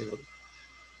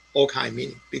all kind of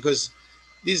meaning, because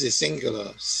this is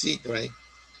singular seed, right?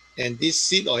 And this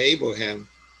seed of Abraham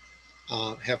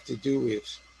have to do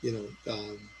with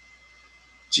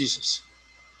Jesus.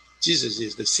 Jesus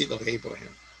is the seed of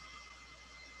Abraham.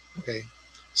 Okay,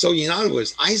 so in other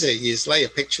words, Isaac is like a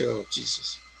picture of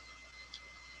Jesus.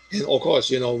 And of course,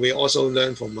 we also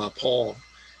learn from Paul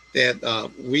that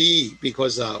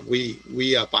because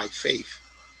we are by faith,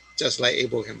 just like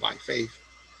Abraham by faith,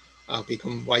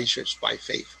 become righteous by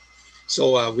faith.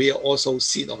 So we are also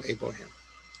seed of Abraham.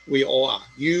 We all are.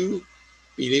 You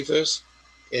believers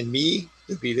and me,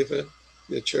 the believer,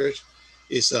 the church,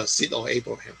 is a seed of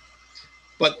Abraham.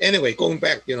 But anyway, going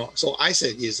back, so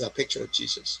Isaac is a picture of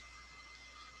Jesus.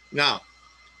 Now,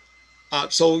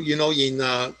 so in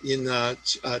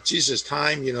Jesus'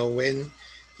 time, when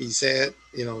he said,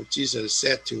 Jesus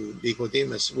said to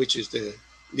Nicodemus, which is the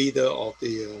leader of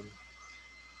the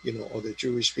of the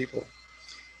Jewish people,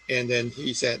 and then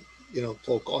he said,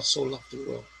 for God so loved the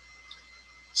world.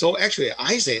 So actually,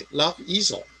 Isaac loved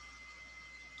Esau.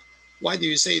 Why do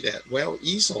you say that? Well,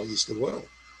 Esau is the world.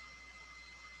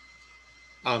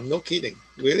 No kidding,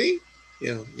 really?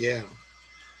 Yeah,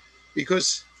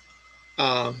 because.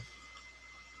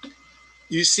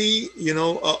 You see,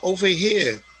 over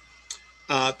here,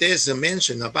 there's a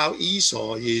mention about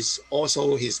Esau is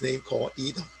also his name called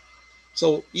Edom.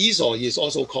 So Esau is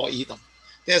also called Edom.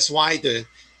 That's why the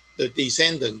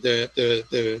descendant,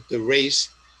 the race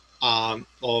of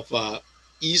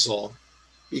Esau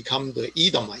become the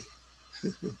Edomite,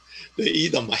 the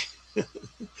Edomite.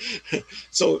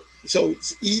 So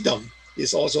Edom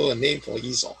is also a name for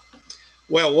Esau.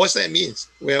 Well, what's that means?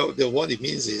 Well, what it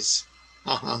means is,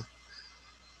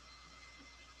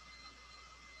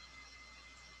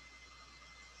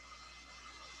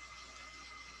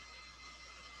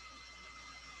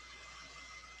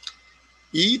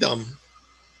 Edom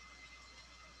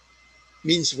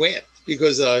means red,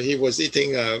 because he was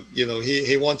eating,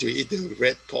 he wanted to eat the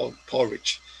red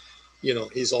porridge.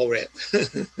 He's all red.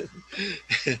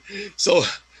 so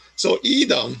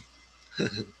Edom,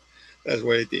 that's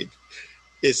what it did.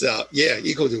 Is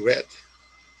equal to red,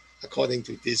 according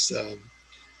to this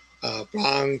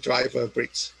brown driver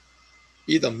bricks.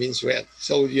 Edom means red.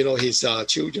 So his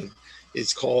children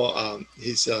is called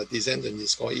his descendant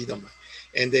is called Edom,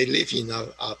 and they live in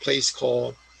a place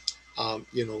called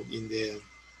in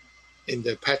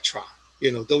the Petra.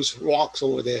 Those rocks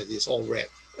over there is all red.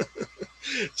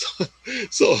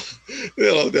 so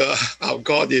our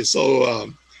God is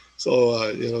so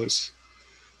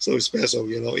special.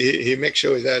 He makes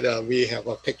sure that we have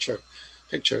a picture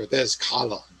that's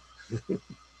color.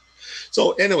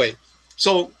 So anyway,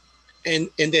 and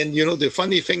then the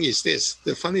funny thing is this.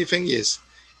 The funny thing is,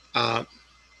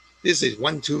 this is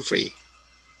 1, 2, 3.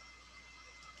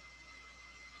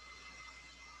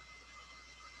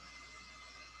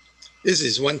 This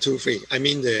is 1, 2, 3. I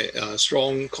mean the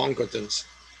strong concordance.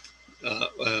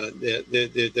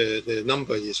 The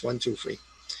number is 1, 2, 3.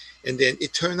 And then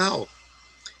it turned out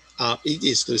it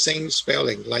is the same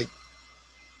spelling like,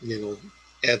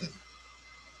 Adam.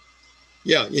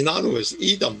 Yeah, in other words,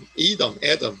 Adam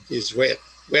is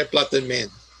red-blooded man.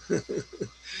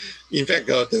 In fact,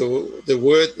 the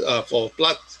word for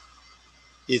blood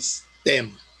is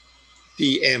dam,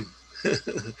 DM.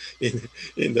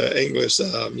 in the English,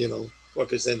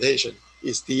 representation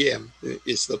is DM,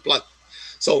 is the blood.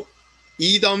 So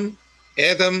Adam.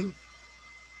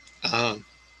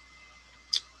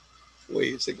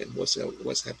 Wait a second, what's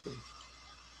happening?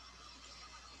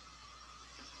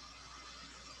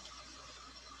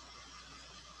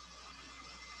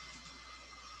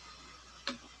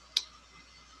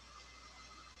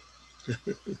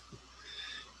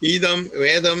 Adam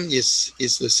is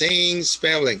the same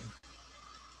spelling.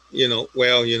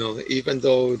 Even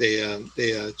though they are.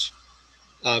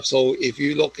 So if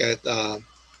you look at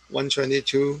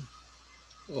 122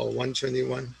 or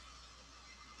 121,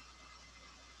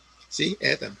 see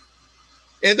Adam.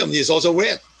 Adam is also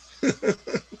red.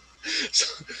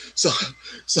 so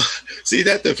see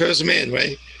that the first man,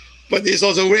 right? But it's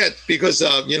also red because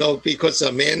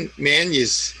man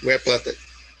is red-blooded.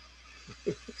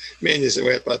 Man is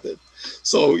red-blooded.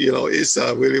 So it's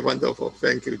really wonderful.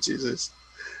 Thank you, Jesus.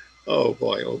 Oh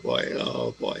boy, oh boy,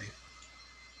 oh boy.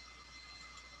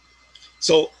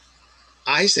 So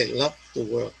Isaac loved the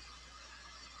world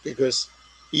because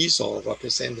Esau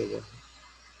represents the world.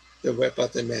 The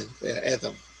red-blooded man,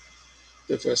 Adam,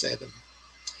 the first Adam.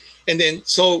 And then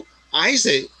so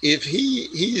Isaac, if he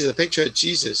is a picture of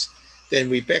Jesus, then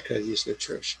Rebecca is the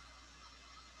church.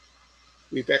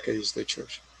 Rebecca is the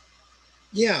church.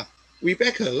 Yeah,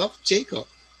 Rebecca loved Jacob,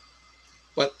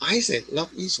 but Isaac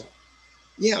loved Esau.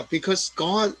 Yeah, because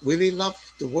God really loved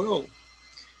the world.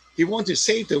 He wanted to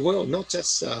save the world, not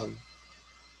just the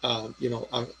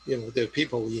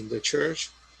people in the church,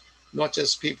 not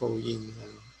just people in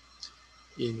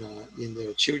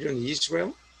the children of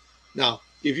Israel. Now,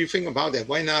 if you think about that,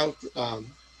 right now,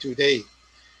 today,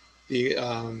 the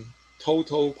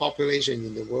total population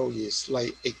in the world is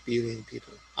like 8 billion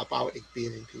people, about 8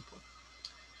 billion people.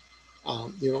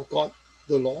 God,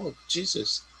 the Lord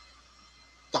Jesus,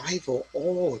 died for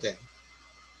all of them.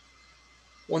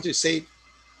 Want to save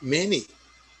many,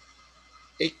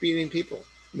 8 billion people,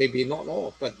 maybe not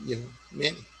all, but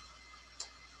many.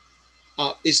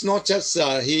 It's not just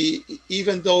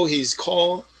even though he's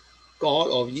called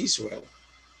God of Israel,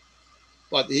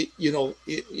 but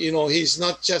he's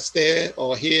not just there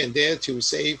or here and there to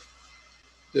save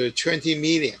the 20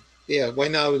 million. Yeah, right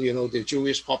now, the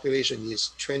Jewish population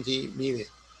is 20 million.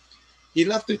 He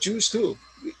loved the Jews too,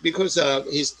 because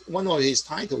one of his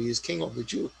titles is King of the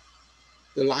Jews,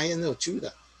 the Lion of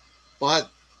Judah. But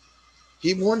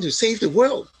he wanted to save the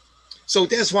world. So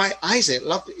that's why Isaac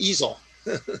loved Esau.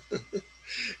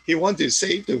 He wanted to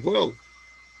save the world,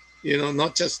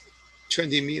 not just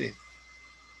 20 million.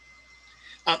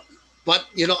 But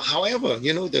however,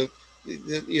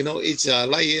 it's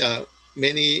like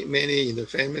many in the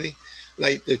family,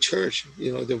 like the church,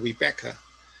 the Rebecca,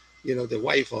 the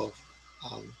wife of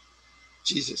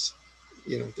Jesus,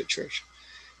 the church,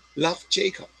 loved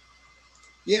Jacob.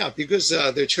 Yeah, because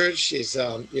the church is,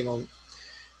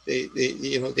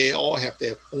 they all have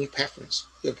their own preference.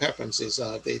 The preference is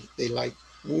they like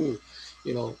who,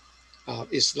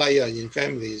 it's like in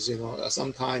families,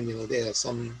 sometimes there are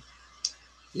some,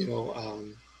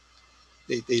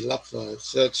 they love a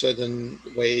certain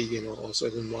way, or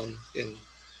certain one, and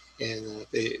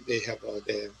they have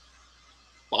their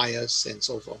bias and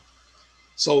so forth.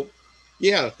 So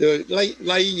yeah, like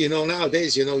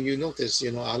nowadays, you notice,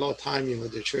 a lot of time,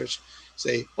 the church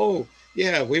say, oh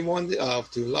yeah, we want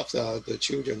to love the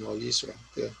children of Israel.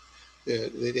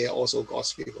 They are also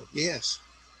God's people. Yes,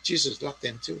 Jesus loved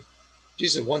them too.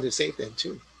 Jesus wanted to save them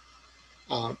too.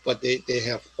 But they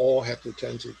all have to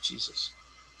turn to Jesus.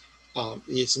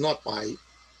 It's not by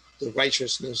the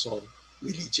righteousness of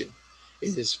religion.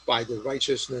 It is by the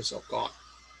righteousness of God.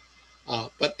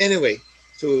 But anyway,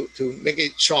 to make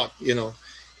it short, and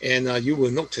you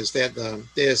will notice that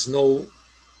there's no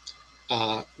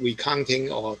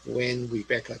recounting of when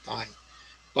Rebecca died.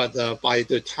 But by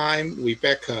the time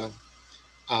Rebecca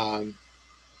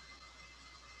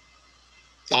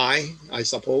died, I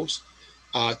suppose,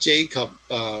 Jacob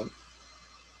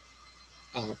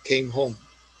came home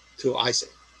to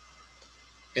Isaac.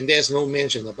 And there's no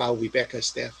mention about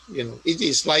Rebecca's death. It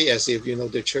is like as if,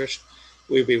 the church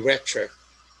will be raptured.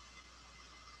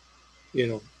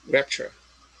 Rapture.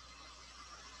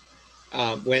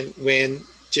 When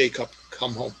Jacob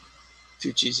come home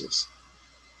to Jesus.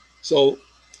 So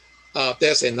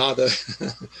There's another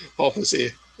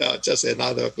prophecy, just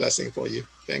another blessing for you.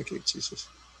 Thank you, Jesus.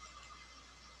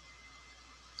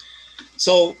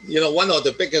 So, one of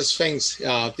the biggest things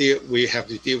we have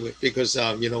to deal with, because,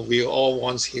 we all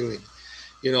want healing,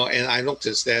 and I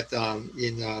noticed that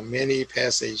in many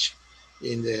passages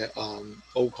in the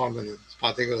Old Covenant,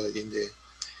 particularly in the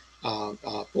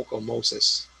Book of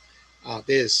Moses,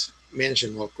 there's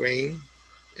mention of grain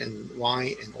and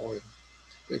wine and oil.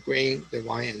 The grain, the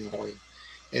wine, and oil.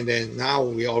 And then now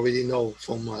we already know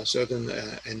from certain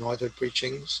anointed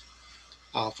preachings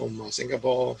from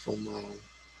Singapore, from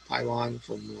Taiwan,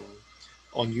 from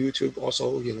on YouTube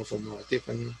also, from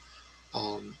different,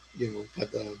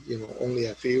 but only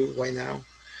a few right now.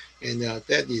 And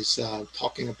that is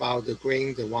talking about the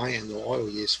grain, the wine, and the oil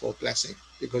is for blessing,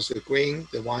 because the grain,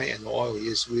 the wine, and the oil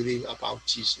is really about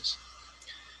Jesus.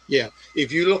 Yeah,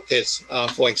 if you look at,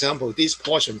 for example, this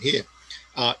portion here,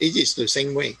 it is the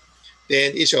same way.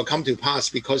 Then it shall come to pass,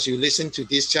 because you listen to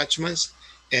these judgments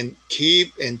and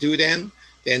keep and do them,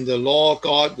 then the Lord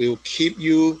God will keep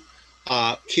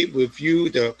with you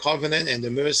the covenant and the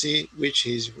mercy which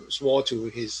he swore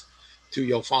to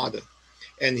your father,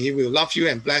 and he will love you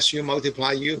and bless you,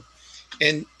 multiply you,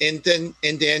 and then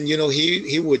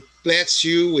he would bless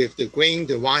you with the grain,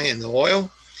 the wine, and the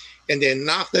oil, and then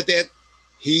after that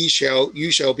you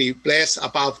shall be blessed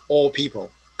above all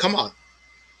people. Come on.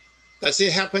 Does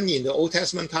it happen in the Old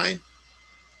Testament time?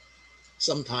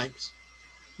 Sometimes,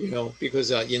 because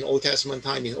in Old Testament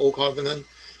time, in Old Covenant,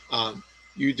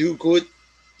 you do good,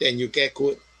 then you get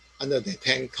good under the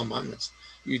 10 Commandments.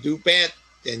 You do bad,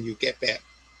 then you get bad.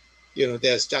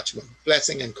 There's judgment,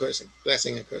 blessing and cursing,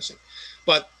 blessing and cursing.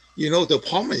 But, the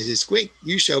promise is great.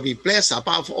 You shall be blessed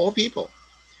above all people.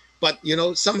 But,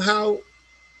 somehow,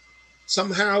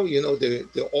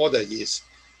 the order is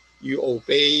you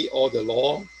obey all the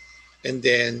law, and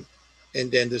then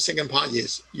the second part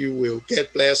is you will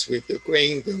get blessed with the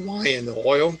grain, the wine, and the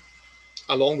oil,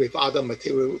 along with other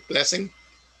material blessing.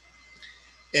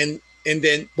 And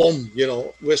then boom,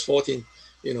 verse 14,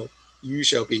 you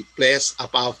shall be blessed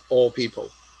above all people.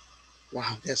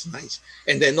 Wow, that's nice.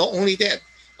 And then not only that,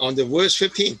 on the verse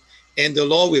 15, and the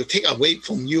Lord will take away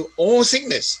from you all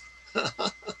sickness.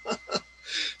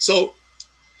 So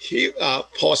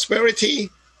prosperity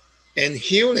and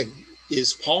healing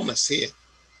is promised here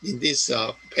in this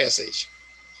passage.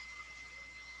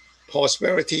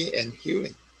 Prosperity and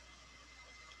healing.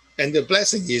 And the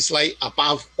blessing is like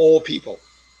above all people.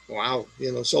 Wow.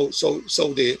 So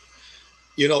the,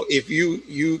 if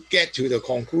you get to the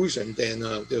conclusion, then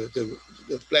the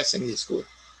blessing is good.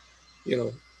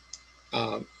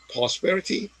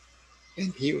 Prosperity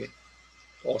and healing.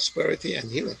 Prosperity and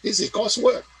healing. This is God's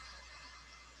word.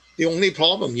 The only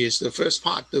problem is the first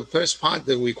part. The first part,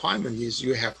 the requirement is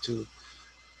you have to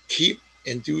keep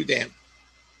and do them.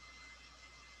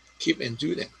 Keep and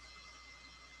do them.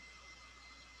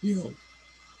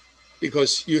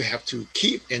 Because you have to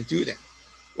keep and do them.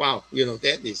 Wow,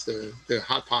 that is the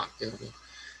hard part.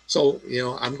 So,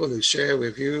 I'm going to share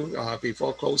with you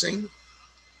before closing.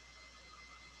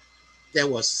 That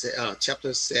was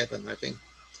chapter 7, I think.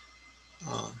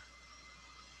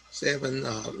 7,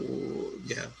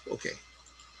 yeah, okay.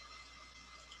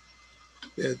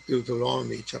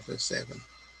 Deuteronomy chapter 7.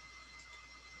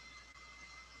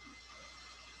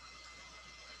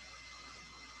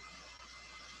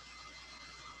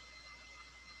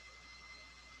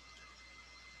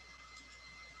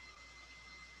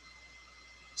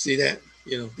 See that?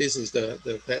 This is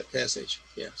the passage.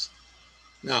 Yes.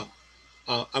 Now,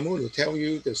 I'm going to tell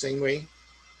you the same way,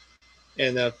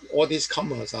 and all these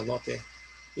commas are not there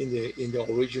in the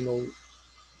original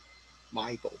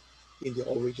Bible, in the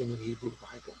original Hebrew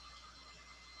Bible.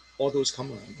 All those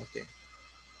commas are not there.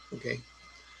 Okay.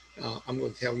 I'm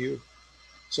going to tell you.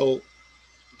 So,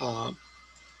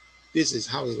 this is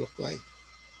how it looked like.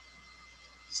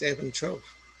 7:12.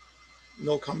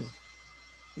 No comma.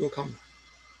 No comma.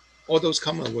 All those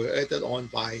commas were added on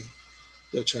by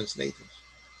the translators.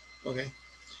 Okay.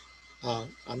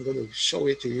 I'm going to show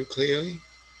it to you clearly.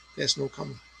 There's no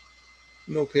comma.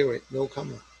 No period. No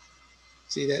comma.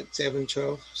 See that?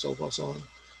 7:12, so forth, so on.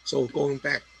 So going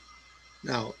back.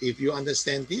 Now, if you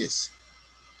understand this,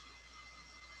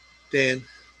 then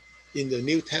in the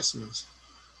New Testament,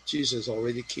 Jesus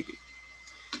already keep it.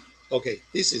 Okay,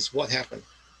 this is what happened.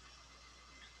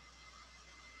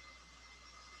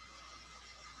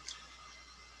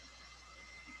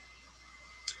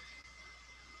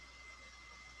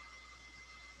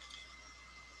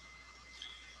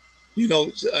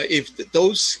 If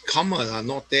those commas are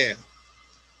not there,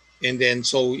 and then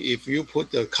so if you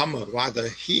put the comma rather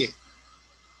here,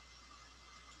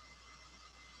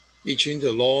 between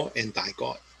the law and thy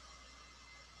God.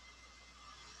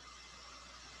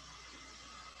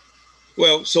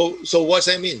 Well, so what's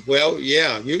that mean? Well,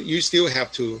 yeah, you still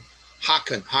have to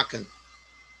hearken.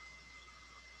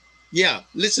 Yeah,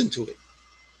 listen to it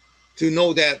to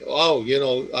know that, oh,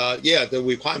 yeah, the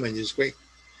requirement is great.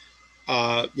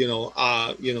 If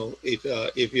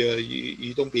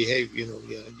you don't behave,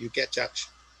 you get judged.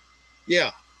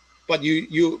 Yeah, but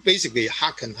you basically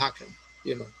hearken, hearken,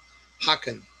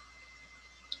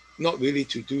 not really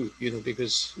to do,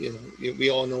 because we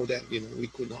all know that we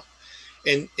could not.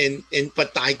 And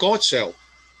but thy God shall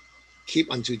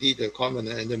keep unto thee the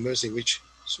covenant and the mercy which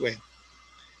swear.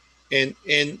 And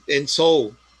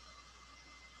so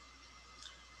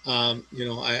I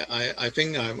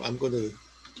think I'm going to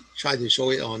try to show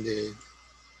it on the.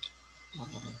 Uh,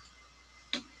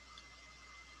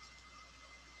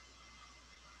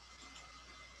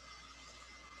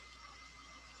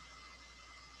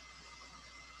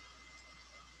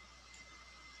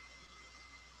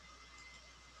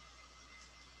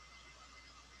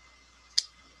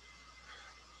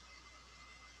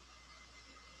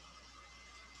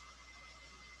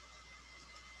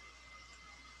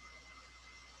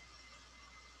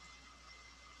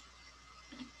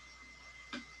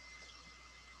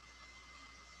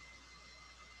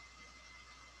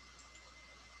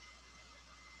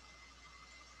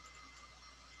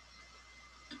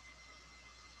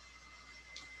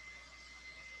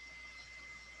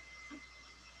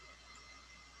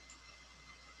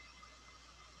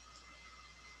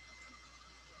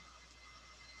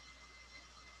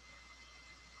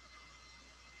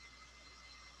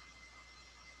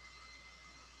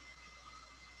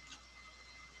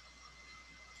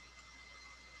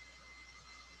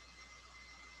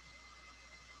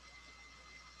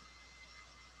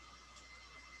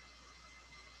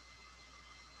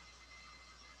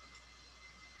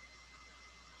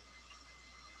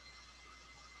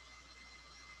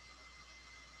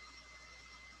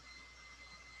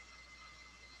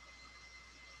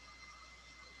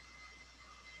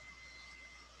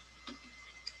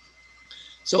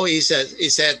 so he said,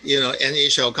 and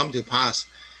it shall come to pass.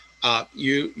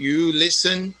 You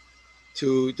listen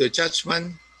to the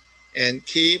judgment and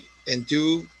keep and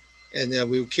do, and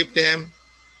will keep them,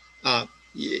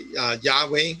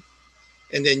 Yahweh,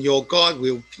 and then your God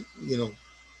will,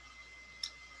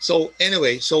 So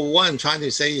anyway, so what I'm trying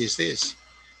to say is this.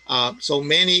 So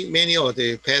many of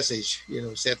the passage,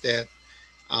 said that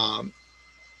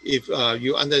if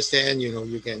you understand,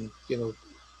 you can,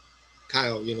 kind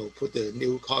of, put the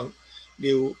new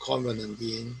covenant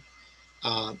in,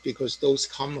 because those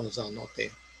commands are not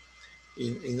there.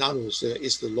 In other words,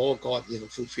 it's the Lord God,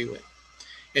 fulfilling.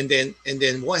 And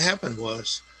then what happened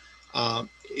was,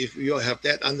 if you have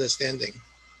that understanding,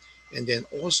 and then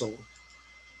also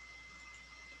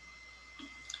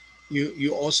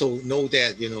you also know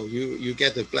that you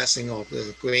get the blessing of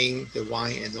the grain, the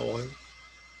wine, and the oil.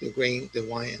 The grain, the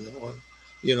wine, and the oil.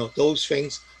 Those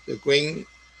things. The grain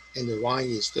and the wine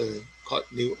is the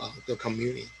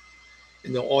communion,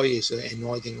 and the oil is the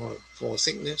anointing oil for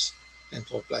sickness and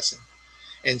for blessing.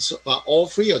 And so all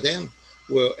three of them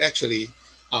were actually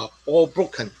all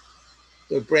broken.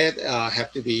 The bread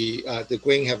have to be the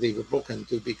grain have to be broken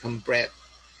to become bread,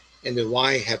 and the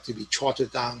wine have to be trodden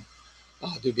down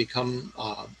to become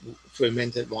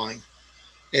fermented wine,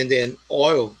 and then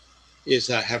oil is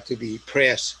have to be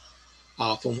pressed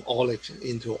from olive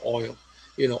into oil.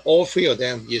 All three of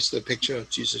them is the picture of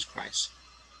Jesus Christ.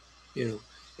 And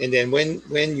then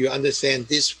when you understand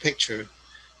this picture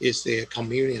is the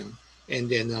communion, and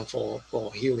then for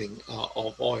healing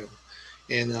of oil,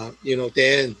 and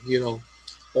then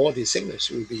all the sickness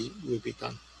will be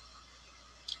done,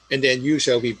 and then you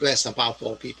shall be blessed above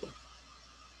all people.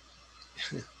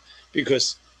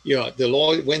 Because the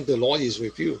Lord, when the Lord is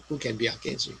with you, who can be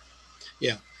against you?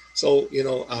 Yeah. So we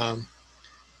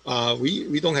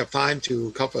don't have time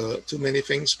to cover too many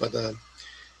things, but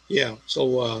yeah.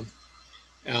 So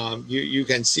you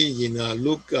can see in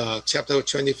Luke chapter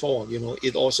 24,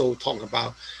 it also talk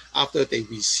about after they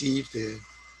receive the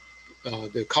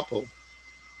couple,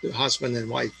 the husband and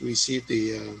wife receive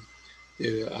the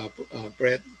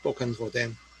bread broken for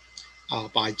them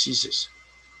by Jesus,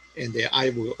 and their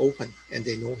eye will open and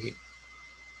they know him.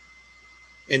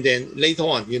 And then later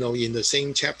on, in the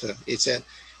same chapter, it said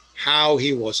how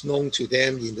he was known to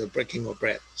them in the breaking of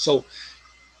bread. So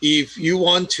if you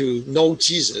want to know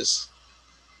Jesus,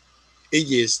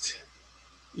 it is,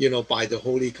 by the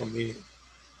Holy Communion.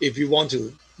 If you want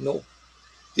to know,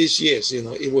 this year,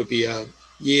 it would be a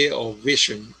year of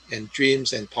vision and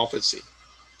dreams and prophecy.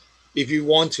 If you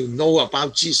want to know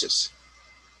about Jesus,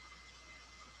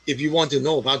 If you want to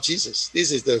know about Jesus,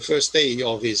 this is the first day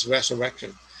of his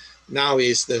resurrection. Now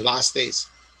is the last days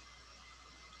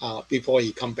before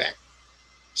he come back.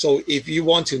 So if you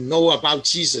want to know about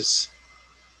Jesus,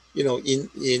 know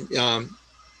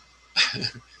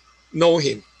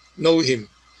him,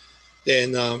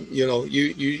 then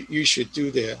you should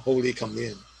do the Holy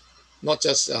Communion, not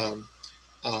just on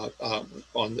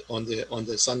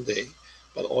the Sunday,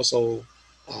 but also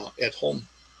at home.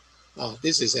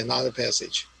 This is another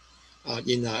passage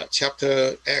in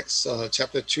chapter Acts,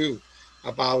 chapter 2,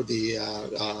 about the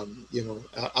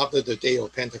after the day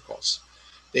of Pentecost.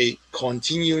 They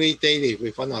continually daily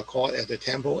with one accord at the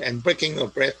temple and breaking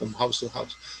of bread from house to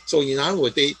house. So in other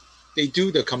words, they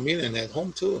do the communion at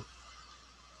home too,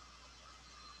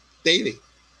 daily.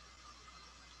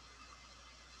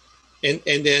 And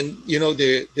then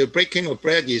the breaking of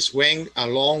bread is went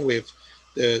along with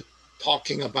the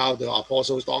talking about the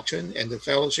apostles' doctrine and the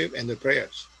fellowship and the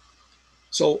prayers.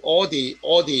 So all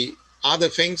the other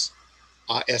things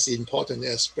are as important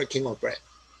as breaking of bread.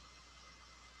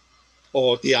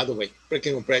 Or the other way,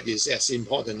 breaking of bread is as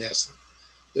important as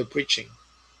the preaching,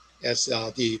 as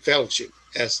the fellowship,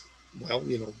 as well,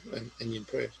 and in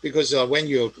prayer. Because when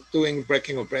you're doing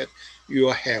breaking of bread, you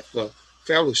have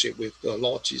fellowship with the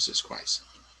Lord Jesus Christ.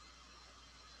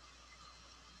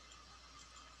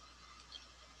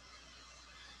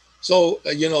 So,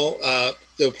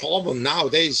 the problem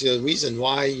nowadays, the reason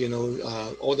why,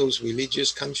 all those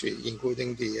religious countries,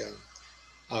 including the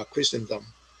Christendom,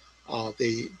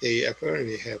 they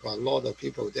apparently have a lot of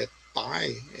people that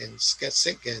die and get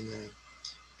sick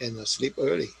and sleep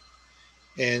early.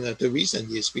 And the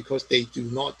reason is because they do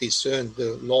not discern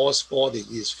the Lord's body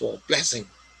is for blessing.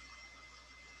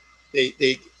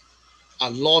 They a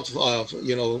lot of,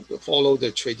 follow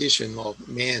the tradition of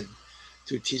man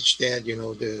to teach that,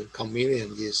 the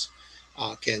communion is,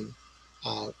 when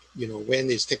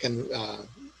it's taken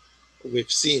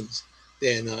with sins,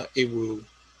 then it will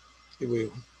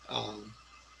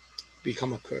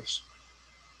become a curse.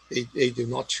 They do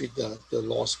not treat the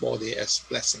Lord's body as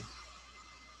blessing.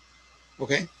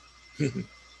 Okay?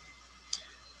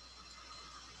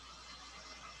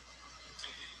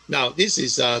 Now, this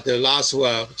is the last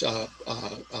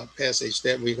passage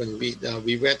that we're going to read.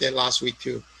 We read that last week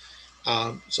too.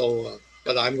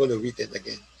 But I'm going to read it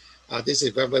again. This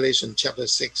is Revelation chapter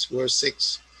 6, verse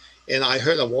 6. And I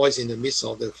heard a voice in the midst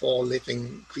of the 4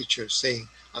 living creatures saying,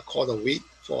 a quart of wheat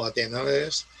for a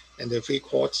denarius, and the 3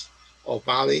 quarts of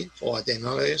barley for a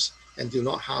denarius, and do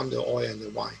not harm the oil and the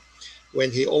wine.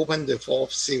 When he opened the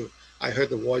 4th seal, I heard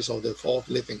the voice of the 4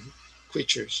 living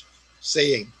creatures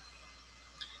saying,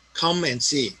 come and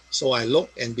see. So I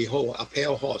looked, and behold, a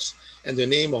pale horse, and the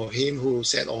name of him who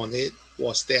sat on it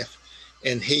was Death,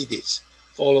 and Hades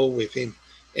followed with him.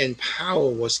 And power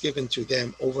was given to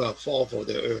them over a fourth of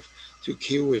the earth, to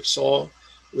kill with sword,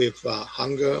 with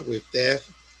hunger, with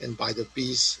death, and by the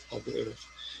beasts of the earth.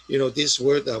 This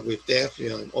word with death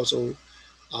also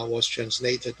was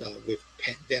translated with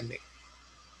pandemic.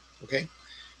 Okay?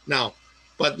 Now,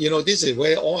 but this is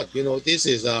very odd. This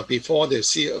is before the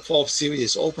 4th seal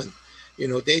is open.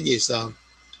 There is a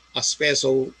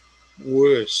special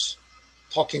words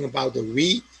talking about the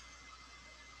wheat.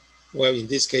 Well, in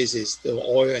this case, it's the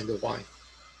oil and the wine.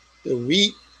 The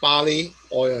wheat, barley,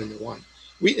 oil, and the wine.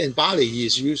 Wheat and barley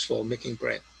is used for making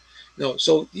bread. No,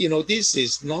 so this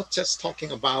is not just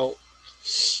talking about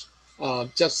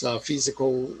just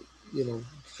physical,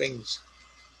 things.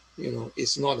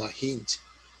 It's not a hint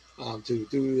to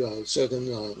do certain,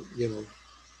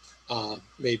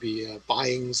 maybe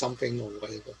buying something or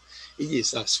whatever. It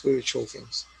is spiritual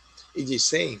things. It is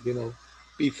saying,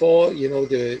 before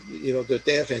the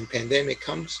death and pandemic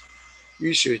comes,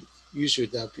 you should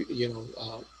know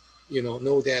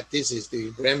that this is the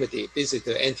remedy, this is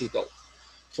the antidote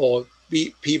for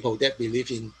people that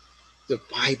believe in the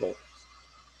Bible,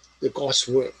 the God's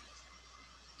word,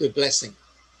 the blessing.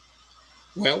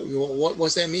 Well, what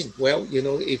does that mean? Well,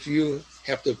 if you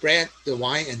have the bread, the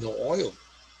wine, and the oil,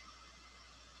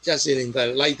 just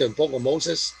like the book of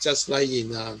Moses, just like in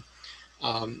the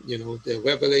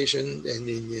Revelation and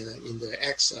in the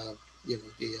Acts,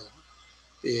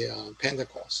 the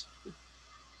Pentecost,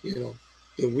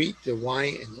 the wheat, the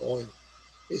wine, and the oil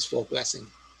is for blessing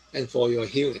and for your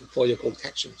healing, for your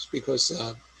protections, because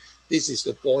this is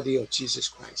the body of Jesus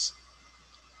Christ.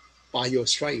 By your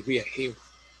stripe, we are healed.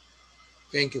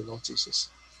 Thank you, Lord Jesus.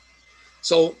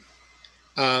 So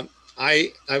I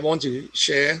want to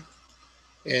share,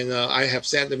 and I have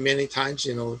said it many times,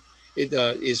 it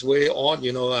is very odd,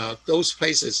 those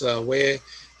places where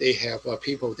they have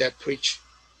people that preach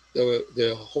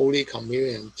the Holy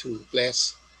Communion to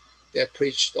bless that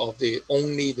preached of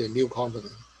only the new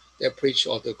covenant, that preached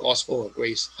of the gospel of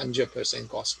grace, 100%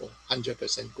 gospel,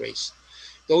 100% grace.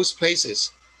 Those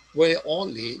places where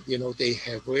only, they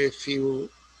have very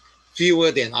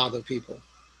fewer than other people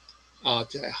of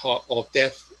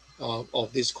death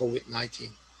of this COVID-19.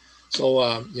 So,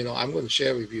 I'm going to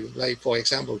share with you, like, for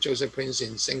example, Joseph Prince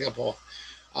in Singapore.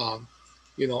 Um,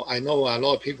 I know a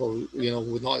lot of people,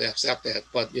 would not accept that,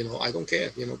 but, I don't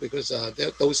care, because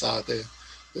those are the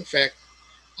fact.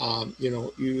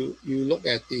 You look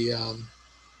at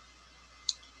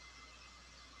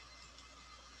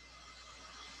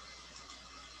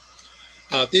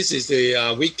this is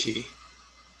the wiki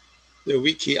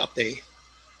update.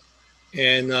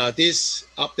 And this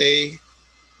update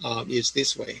is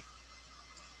this way.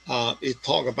 It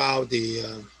talk about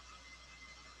the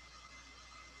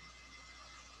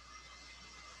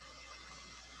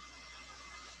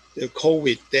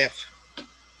COVID death.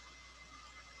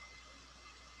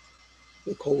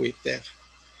 The COVID death.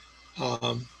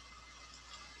 Well,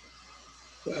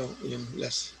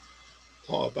 let's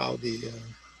talk about this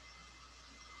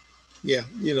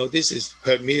is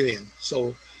per million.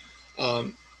 So,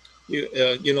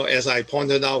 as I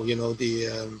pointed out,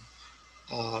 the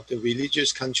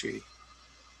religious country,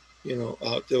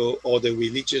 the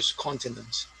religious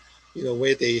continents,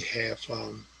 where they have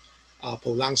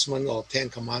pronouncement of 10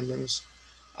 Commandments,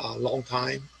 long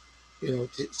time,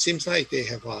 it seems like they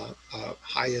have a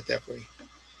higher death rate.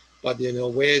 But,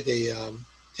 where the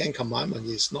 10 Commandments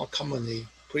is not commonly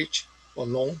preached or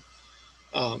known,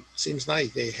 seems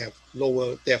like they have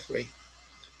lower death rate.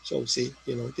 So see,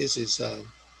 this is a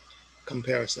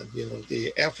comparison.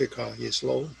 The Africa is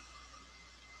low.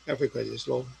 Africa is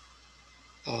low.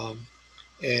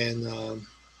 And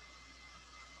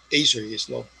Asia is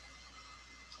low.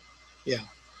 Yeah.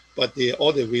 But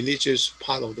all the religious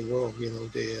part of the world,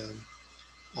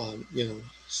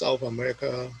 South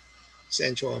America,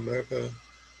 Central America,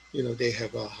 they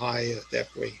have a higher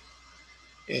death rate.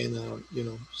 And,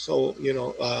 so,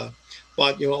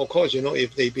 but, of course,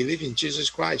 if they believe in Jesus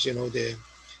Christ, they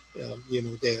have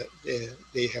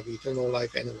eternal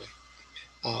life anyway.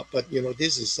 But,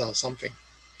 this is something,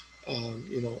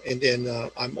 and then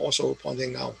I'm also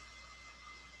pointing out,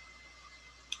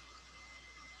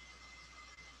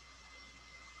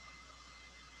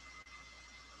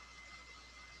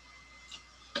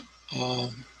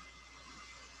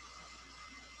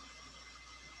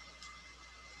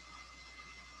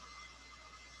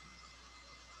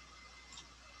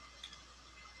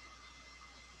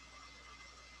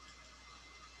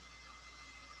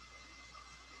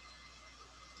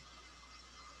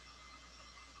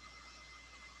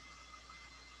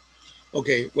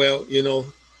 okay, well,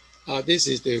 this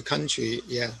is the country,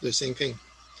 yeah, the same thing.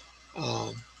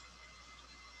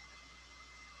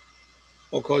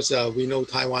 Of course, we know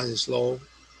Taiwan is low.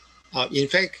 In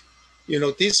fact,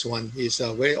 this one is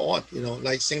very odd,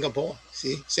 like Singapore.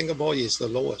 See, Singapore is the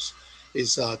lowest.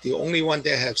 It's the only one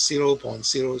that have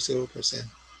 0.00%,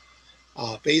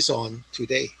 based on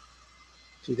today.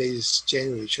 Today is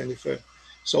January 23rd.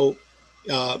 So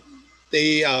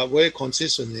they are very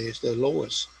consistently the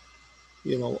lowest,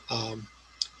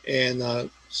 and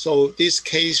so this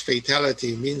case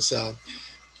fatality means,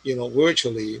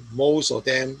 virtually most of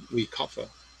them recover.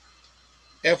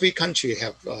 Every country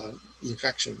have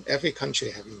infection. Every country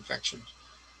have infections,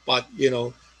 but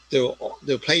the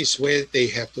place where they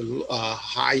have the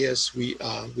highest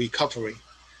recovery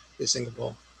is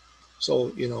Singapore.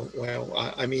 So well,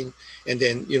 I mean, and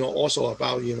then also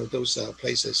about those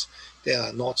places that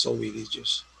are not so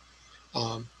religious.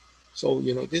 So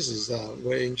this is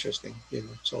very interesting.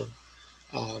 So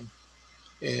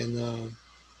and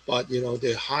but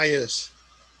the highest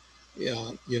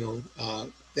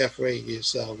death rate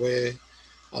is where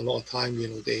a lot of time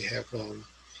they have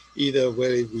either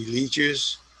very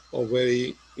religious or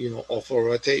very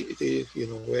authoritative,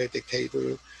 very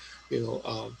dictator,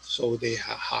 so they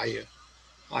have higher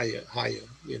higher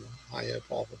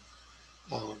problem.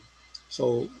 um,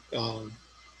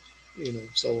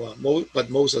 so but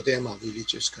most of them are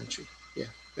religious country. Yeah,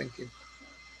 thank you.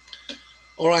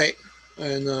 All right.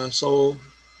 And so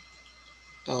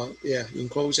yeah, in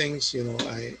closings,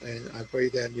 I pray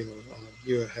that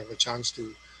you have a chance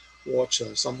to watch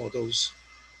some of those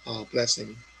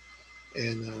blessing,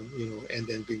 and and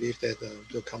then believe that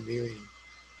the communion,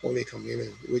 holy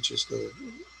communion, which is the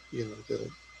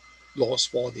Lord's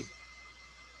body,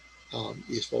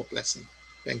 is for blessing.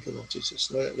 Thank you, Lord Jesus.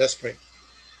 Let's pray.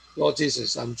 Lord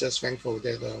Jesus, I'm just thankful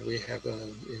that we have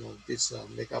this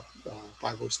make up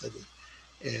Bible study,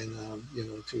 and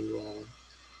to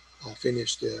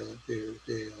finish the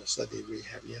study we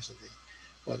had yesterday.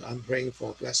 But I'm praying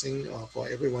for blessing for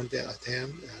everyone that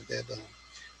attend, that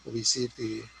will receive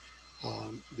the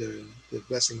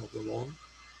blessing of the Lord.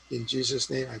 In Jesus'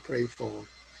 name, I pray for,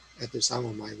 at the sound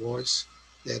of my voice,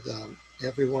 that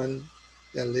everyone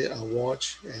that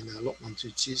watch and look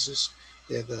unto Jesus,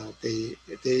 that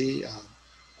they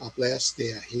are blessed,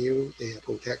 they are healed, they are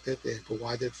protected, they are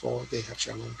provided for, they have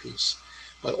shalom peace.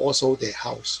 But also their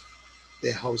house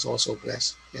also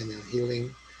blessed, and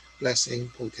healing, blessing,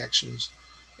 protections,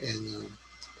 and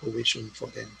provision for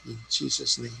them. In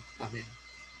Jesus' name, amen.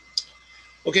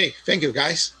 Okay, thank you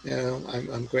guys.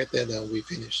 I'm glad that we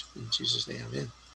finished. In Jesus' name, amen.